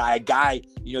a guy. A guy,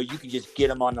 you know, you can just get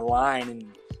them on the line,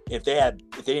 and if they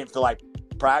didn't feel like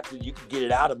practicing, you can get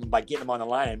it out of them by getting them on the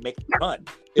line and make them run.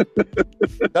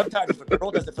 Sometimes if a girl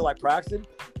doesn't feel like practicing,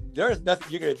 there is nothing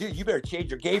you're going to do. You better change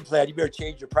your game plan. You better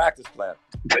change your practice plan.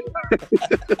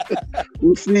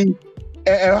 Well, see,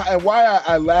 and why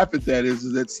I laugh at that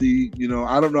is that, see, you know,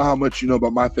 I don't know how much you know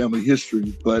about my family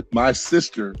history, but my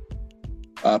sister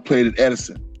played at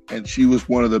Edison, and she was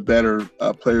one of the better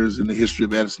players in the history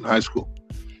of Edison High School.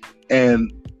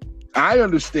 And I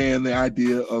understand the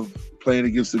idea of playing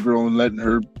against a girl and letting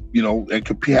her, you know, and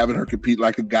having her compete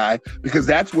like a guy, because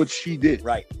that's what she did.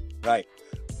 Right.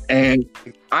 And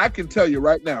I can tell you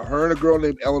right now, her and a girl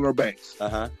named Eleanor Banks,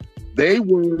 they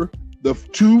were the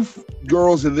two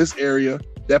girls in this area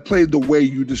that played the way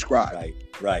you described.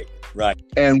 Right.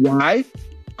 And why?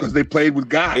 Because they played with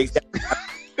guys. Exactly.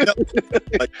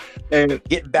 But and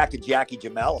getting back to Jackie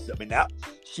Jamel, I mean,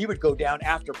 she would go down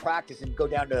after practice and go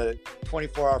down to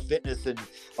 24-hour fitness, and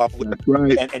that's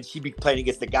right. And she'd be playing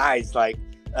against the guys, like,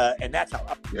 and that's how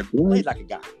I played like a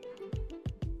guy.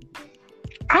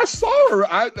 I saw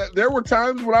her. There were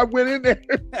times when I went in there,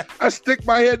 I stick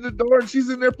my head in the door, and she's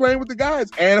in there playing with the guys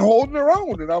and holding her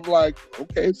own, and I'm like,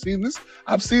 okay, I've seen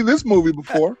this movie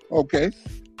before. Okay.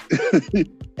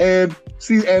 And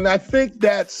I think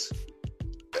that's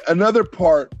another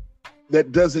part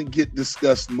that doesn't get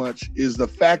discussed much, is the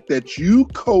fact that you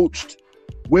coached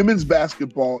women's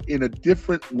basketball in a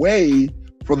different way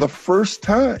for the first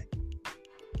time.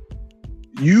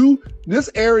 This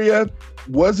area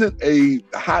wasn't a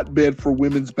hotbed for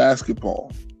women's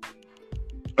basketball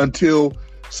until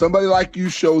somebody like you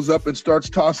shows up and starts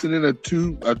tossing in a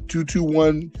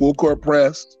 2-2-1 full court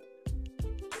press,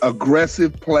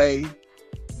 aggressive play,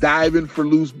 diving for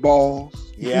loose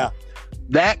balls. Yeah.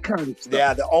 That kind of stuff.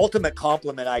 Yeah, the ultimate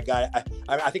compliment I got,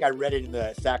 I think I read it in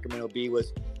the Sacramento Bee,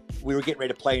 was we were getting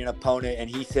ready to play an opponent, and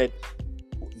he said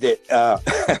that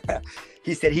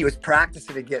he said he was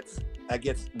practicing against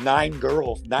 9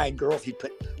 girls he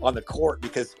put on the court,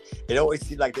 because it always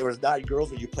seemed like there was 9 girls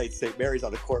that you played St. Mary's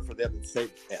on the court for them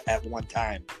at one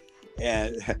time.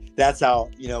 And that's how,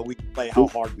 we play, how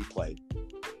hard we played.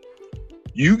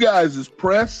 You guys'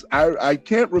 press, I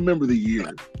can't remember the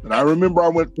year, but I remember I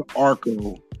went to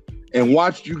Arco and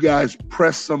watched you guys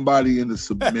press somebody into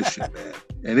submission, man.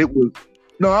 And it was,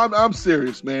 no, I'm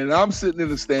serious, man. I'm sitting in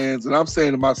the stands and I'm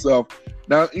saying to myself,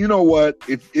 now, you know what?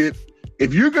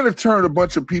 If you're going to turn a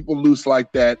bunch of people loose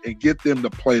like that and get them to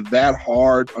play that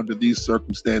hard under these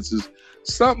circumstances,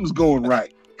 something's going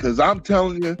right. Because I'm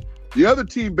telling you, the other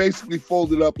team basically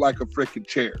folded up like a freaking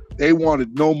chair. They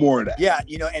wanted no more of that. Yeah,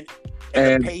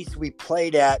 and the pace we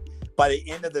played at,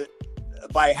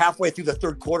 by halfway through the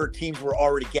third quarter, teams were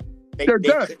already getting. They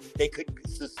couldn't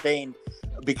sustain,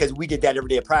 because we did that every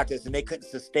day of practice, and they couldn't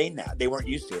sustain that. They weren't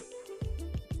used to it.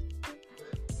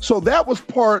 So that was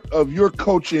part of your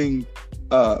coaching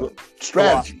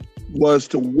strategy, was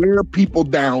to wear people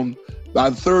down.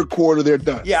 By the third quarter, they're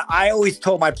done. Yeah, I always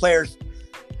told my players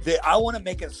that I want to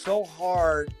make it so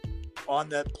hard on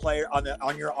the player, on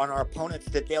our opponents,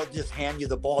 that they'll just hand you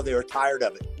the ball. They were tired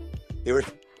of it. They were.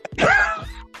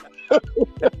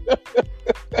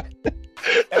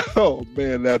 Oh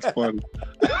man, that's funny.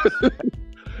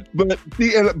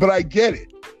 But I get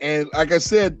it. And like I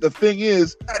said, the thing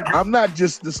is, I'm not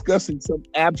just discussing some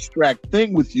abstract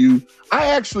thing with you. I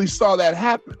actually saw that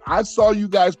happen. I saw you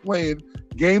guys playing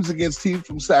games against teams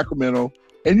from Sacramento,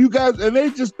 and they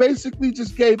just basically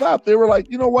just gave up. They were like,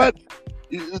 you know what?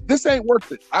 This ain't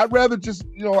worth it. I'd rather just,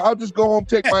 I'll just go home,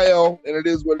 take my L, and it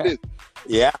is what it is.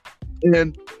 Yeah.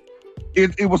 And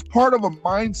it was part of a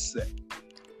mindset.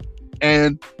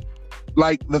 And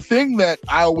like the thing that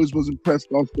I always was impressed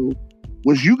also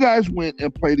was you guys went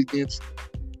and played against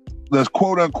the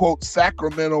quote unquote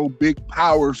Sacramento big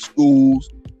power schools,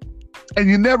 and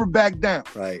you never backed down.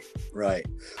 Right.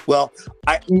 Well,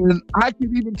 I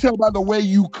can even tell by the way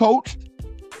you coached,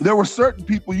 there were certain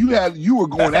people you were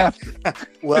going after.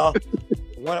 Well,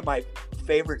 one of my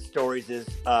favorite stories is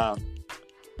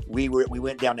we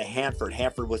went down to Hanford.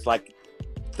 Hanford was like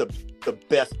the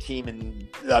best team, and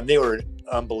they were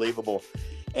unbelievable.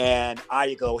 And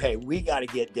I go, hey, we got to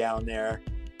get down there,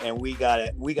 and we got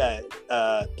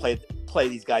to play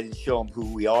these guys and show them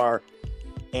who we are.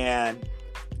 And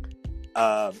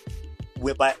I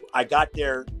got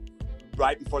there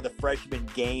right before the freshman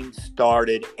game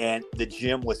started, and the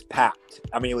gym was packed.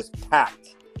 I mean, it was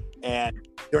packed, and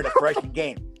during the freshman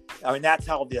game, I mean, that's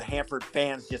how the Hanford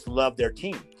fans just love their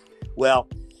team. Well,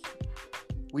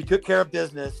 we took care of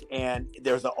business, and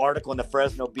there's an article in the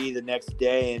Fresno Bee the next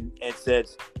day, and it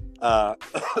says,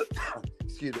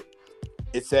 excuse me,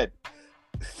 it said,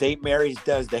 St. Mary's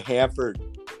does to Hanford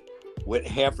what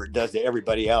Hanford does to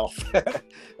everybody else.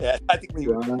 I think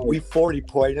we 40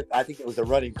 pointed. I think it was a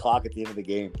running clock at the end of the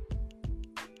game.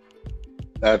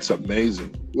 That's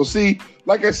amazing. Well, see,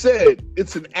 like I said,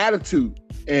 it's an attitude,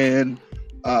 and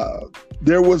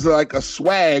there was like a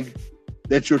swag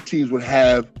that your teams would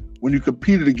have when you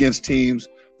competed against teams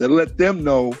that let them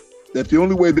know that the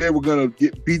only way they were going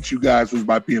to beat you guys was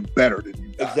by being better than you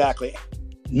guys. Exactly.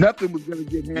 Nothing was going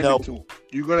to get handed to them.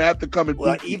 You're going to have to come and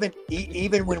beat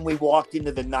even when we walked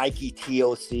into the Nike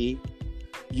TOC,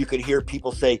 you could hear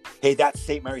people say, hey, that's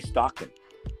St. Mary Stockton.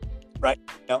 Right?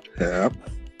 Yeah.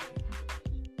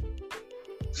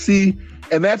 See,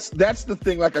 and that's the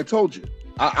thing, like I told you.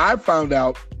 I found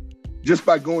out just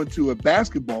by going to a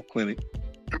basketball clinic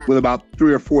with about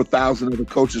 3,000 or 4,000 other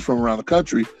coaches from around the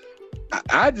country.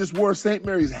 I just wore St.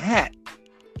 Mary's hat.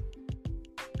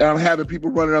 And I'm having people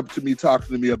running up to me talking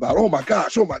to me about, oh my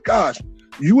gosh, you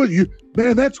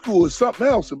man, that school is something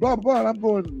else, and blah blah blah. And I'm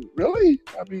going, really?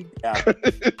 I mean,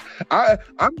 yeah.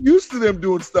 I'm used to them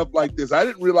doing stuff like this. I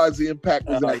didn't realize the impact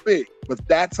was that big, but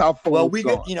that's how far. Well, we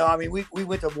went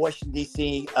to Washington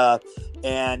D.C.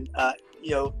 And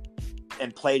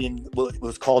played in what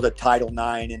was called a Title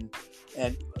IX,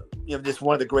 and just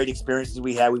one of the great experiences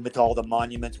we had. We went to all the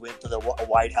monuments, went to the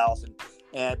White House,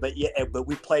 but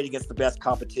we played against the best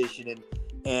competition,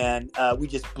 and we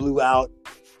just blew out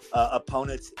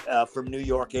opponents from New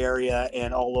York area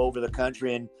and all over the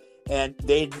country, and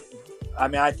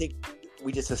I think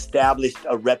we just established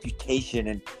a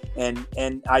reputation,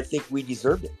 and I think we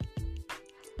deserved it.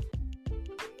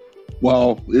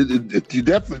 Well, you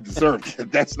definitely deserved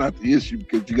it. That's not the issue,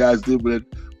 because you guys did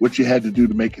what you had to do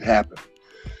to make it happen.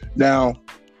 Now,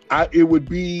 it would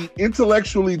be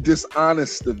intellectually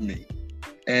dishonest of me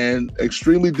and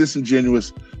extremely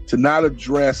disingenuous to not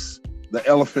address the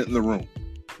elephant in the room,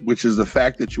 which is the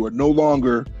fact that you are no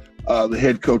longer the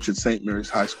head coach at St. Mary's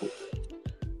High School.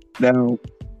 Now,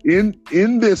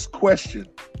 in this question,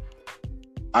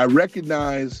 I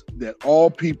recognize that all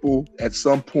people at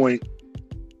some point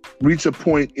reach a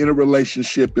point in a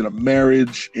relationship, in a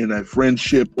marriage, in a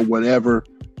friendship, or whatever,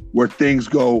 where things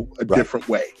go a different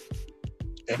way.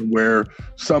 And where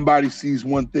somebody sees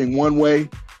one thing one way,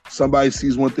 somebody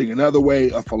sees one thing another way,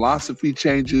 a philosophy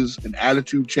changes, an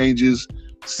attitude changes,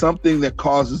 something that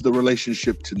causes the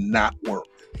relationship to not work.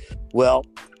 Well,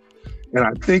 and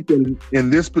I think that in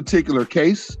this particular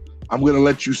case, I'm going to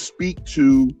let you speak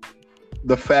to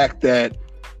the fact that,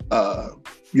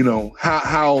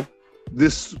 how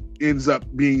this ends up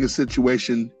being a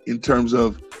situation in terms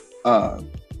of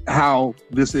how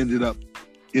this ended up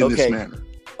in this manner.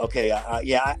 Okay.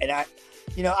 Yeah. And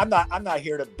I'm not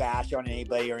here to bash on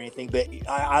anybody or anything, but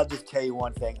I'll just tell you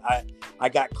one thing. I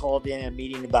got called in a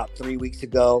meeting about 3 weeks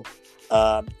ago,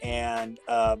 and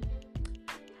the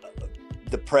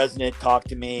president talked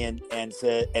to me and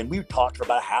said, and we talked for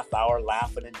about a half hour,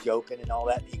 laughing and joking and all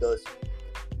that. He goes,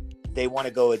 they want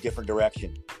to go a different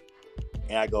direction.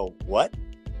 And I go, what?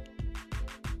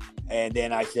 And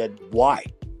then I said, why?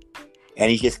 And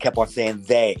he just kept on saying,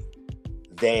 they.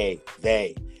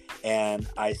 And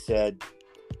I said,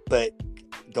 but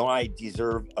don't I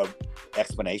deserve an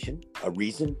explanation, a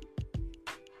reason?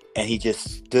 And he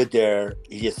just stood there.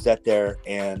 He just sat there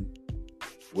and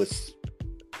was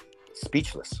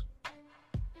speechless.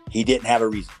 He didn't have a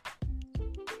reason.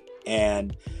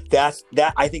 And I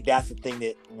think that's the thing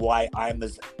that why I'm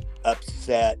as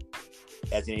upset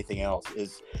as anything else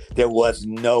is there was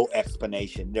no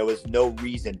explanation. There was no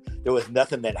reason. There was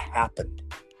nothing that happened.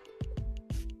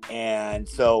 And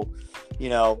so,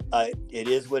 it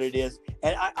is what it is.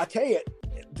 And I tell you,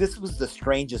 this was the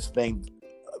strangest thing.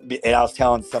 And I was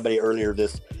telling somebody earlier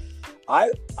this.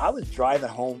 I was driving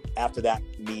home after that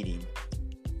meeting,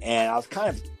 and I was kind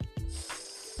of,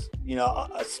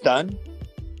 stunned.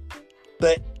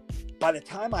 But by the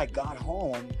time I got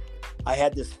home, I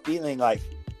had this feeling like,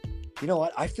 you know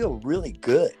what? I feel really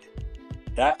good.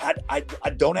 I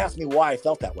don't ask me why I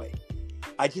felt that way.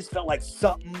 I just felt like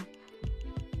something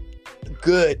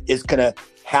good is gonna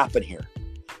happen here.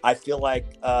 I feel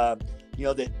like I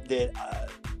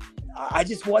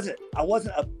just wasn't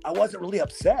really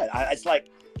upset. It's like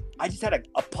I just had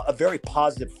a very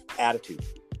positive attitude.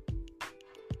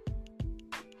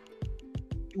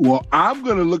 Well, I'm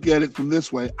going to look at it from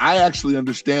this way. I actually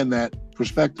understand that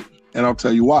perspective, and I'll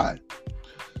tell you why.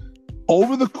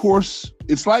 Over the course,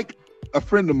 it's like a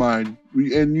friend of mine,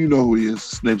 and you know who he is,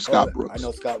 his name's Scott Brooks. I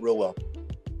know Scott real well.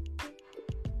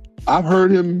 I've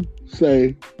heard him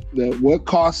say that what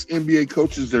costs NBA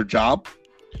coaches their job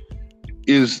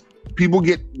is people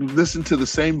listen to the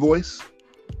same voice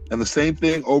and the same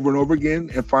thing over and over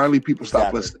again, and finally people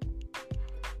stop listening.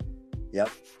 Yep.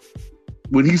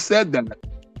 When he said that,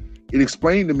 it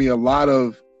explained to me how a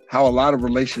lot of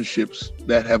relationships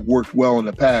that have worked well in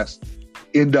the past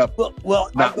end up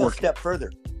well not I'll go working. A step further.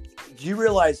 Do you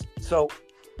realize? So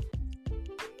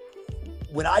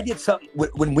when I did something,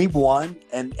 when we won,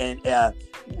 and it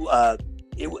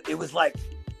was like,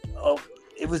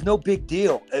 it was no big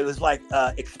deal. It was like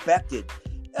expected.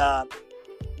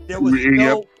 There was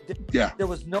there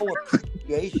was no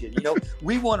appreciation.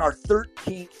 We won our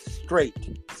 13th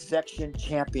straight section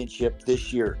championship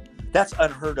this year. That's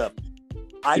unheard of.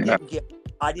 I didn't get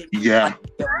one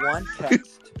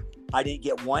text. I didn't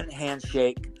get one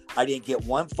handshake. I didn't get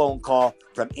one phone call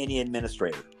from any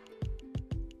administrator.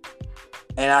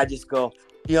 And I just go,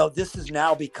 this is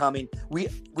now becoming, we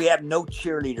have no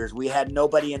cheerleaders. We had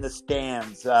nobody in the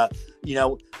stands. Our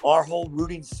whole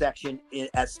rooting section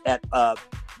at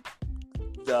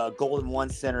the Golden One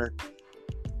Center,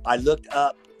 I looked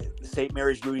up St.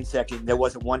 Mary's rooting section. There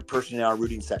wasn't one person in our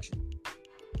rooting section.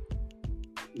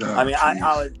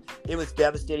 It was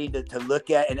devastating to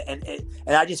look at, and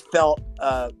I just felt.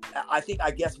 I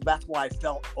guess that's why I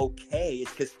felt okay, is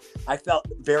because I felt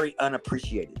very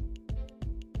unappreciated.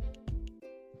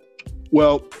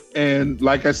 Well, and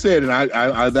like I said, and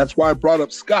I that's why I brought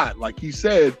up Scott. Like he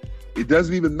said, it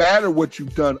doesn't even matter what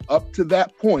you've done up to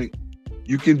that point.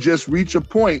 You can just reach a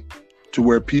point to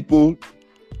where people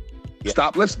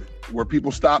stop listening, where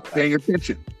people stop paying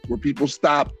attention, where people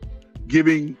stop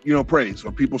giving, praise,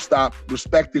 or people stop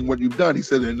respecting what you've done. He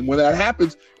said, and when that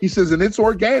happens, he says, and it's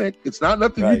organic. It's not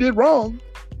nothing you did wrong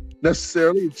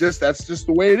necessarily. That's just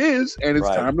the way it is, and it's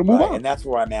time to move on. And that's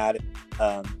where I'm at.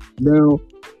 Now,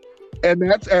 And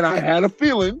I had a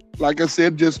feeling, like I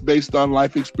said, just based on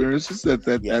life experiences,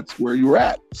 that's where you're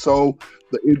at. So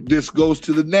this goes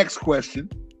to the next question,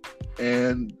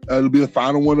 and it'll be the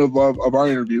final one of our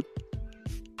interview.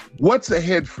 What's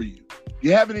ahead for you? Do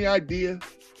you have any idea?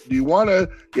 Do you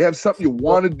have something you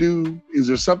want to do? Is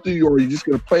there something, or are you just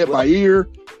going to play it by ear?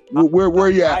 Where are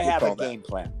you at? I have a game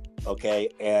plan, okay?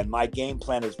 And my game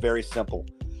plan is very simple.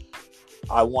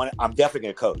 I'm definitely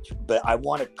going to coach, but I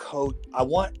want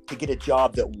to get a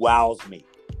job that wows me,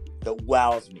 that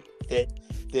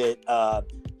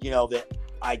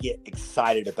I get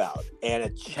excited about, and a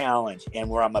challenge, and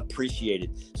where I'm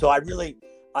appreciated. So I've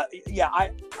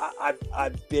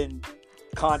been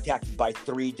contacted by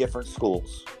 3 different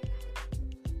schools,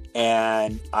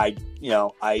 and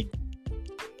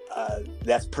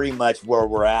that's pretty much where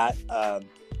we're at.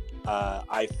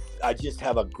 I just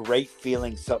have a great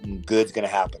feeling something good's going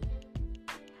to happen.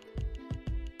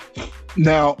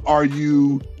 Now, are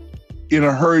you in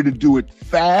a hurry to do it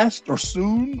fast or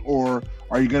soon, or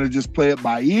are you going to just play it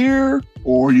by ear,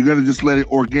 or are you going to just let it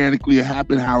organically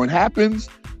happen how it happens?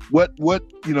 What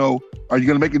are you going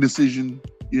to make a decision,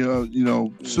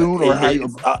 soon, or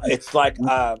it's like,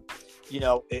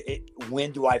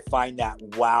 when do I find that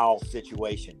wow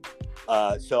situation?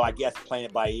 So I guess playing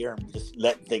it by ear and just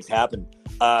letting things happen.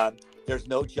 There's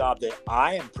no job that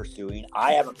I am pursuing.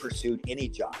 I haven't pursued any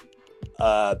job.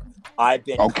 I've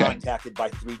been contacted by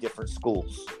 3 different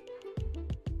schools,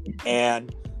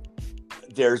 and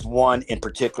there's one in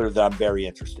particular that I'm very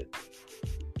interested.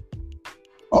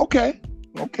 Okay.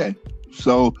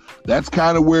 So that's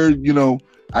kind of where,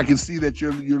 I can see that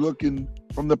you're looking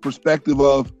from the perspective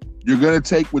of you're going to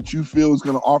take what you feel is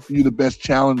going to offer you the best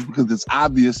challenge, because it's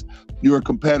obvious you're a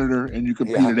competitor and you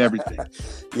compete at everything.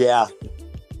 Yeah.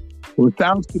 Well, it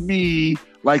sounds to me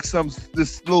like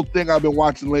this little thing I've been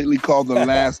watching lately called The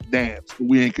Last Dance. But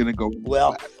we ain't going to go.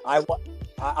 Well,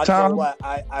 I'll tell you what,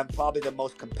 I'm probably the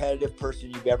most competitive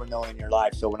person you've ever known in your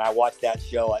life. So when I watch that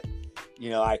show,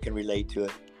 I can relate to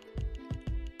it.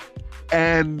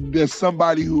 And there's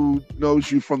somebody who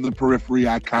knows you from the periphery.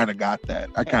 I kind of got that.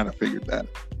 I kind of figured that.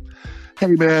 Hey,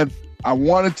 man, I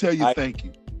want to tell you thank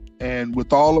you. And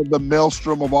with all of the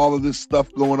maelstrom of all of this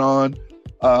stuff going on,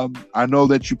 I know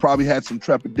that you probably had some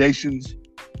trepidations,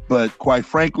 but quite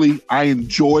frankly, I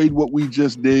enjoyed what we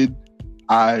just did.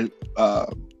 I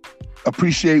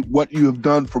appreciate what you have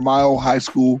done for my old high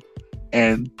school.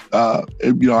 And,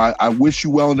 I wish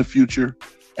you well in the future.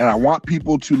 And I want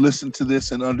people to listen to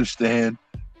this and understand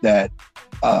that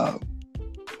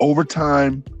over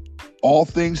time, all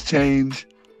things change,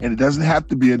 and it doesn't have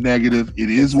to be a negative. It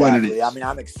is what it is. I mean,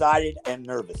 I'm excited and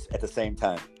nervous at the same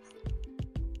time.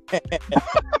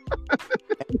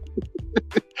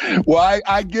 Well,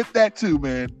 I get that too,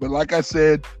 man. But like I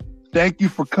said, thank you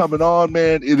for coming on,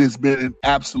 man. It has been an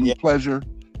absolute pleasure.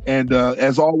 And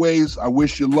as always, I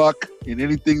wish you luck in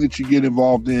anything that you get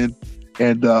involved in.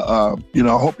 And I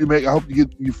hope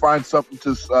you find something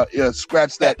to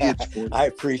scratch that itch for you. I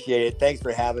appreciate it. Thanks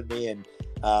for having me. And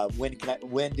when can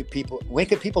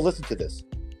people listen to this?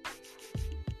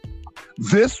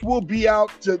 This will be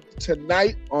out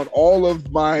tonight on all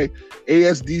of my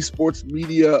ASD Sports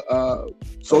Media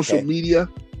social media,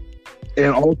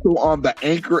 and also on the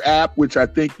Anchor app, which I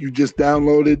think you just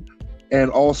downloaded, and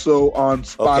also on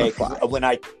Spotify. Okay, when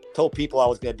I told people I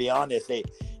was going to be on this,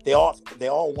 they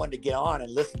all wanted to get on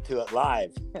and listen to it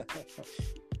live.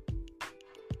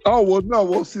 Oh, well, no.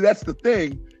 Well, see, that's the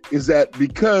thing, is that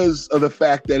because of the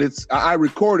fact that I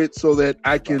record it so that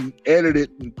I can edit it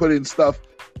and put in stuff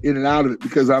in and out of it,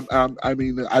 because I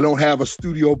don't have a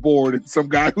studio board and some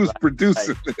guy who's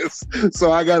producing this.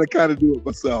 So I got to kind of do it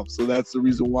myself. So that's the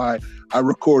reason why I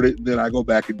record it, and then I go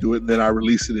back and do it, and then I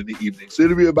release it in the evening. So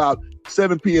it'll be about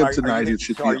 7 p.m. tonight.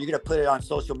 Are you going to put it on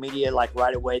social media like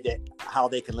right away, how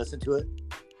they can listen to it?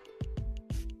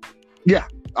 Yeah.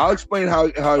 I'll explain how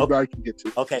everybody can get to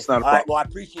it. Okay. It's not a problem. All right. Well, I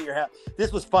appreciate your help.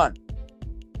 This was fun.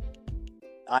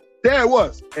 Yeah, it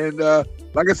was. And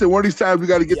like I said, one of these times we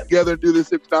got to get together and do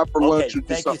this, if not for lunch. Or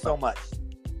thank you so much.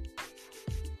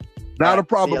 Not a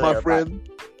problem, my friend.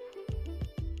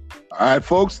 Bye. All right,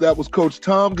 folks. That was Coach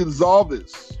Tom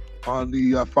Gonsalves on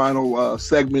the final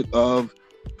segment of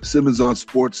Simmons on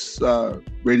Sports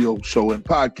radio show and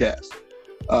podcast.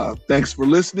 Thanks for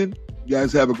listening. You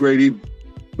guys have a great evening.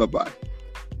 Bye-bye.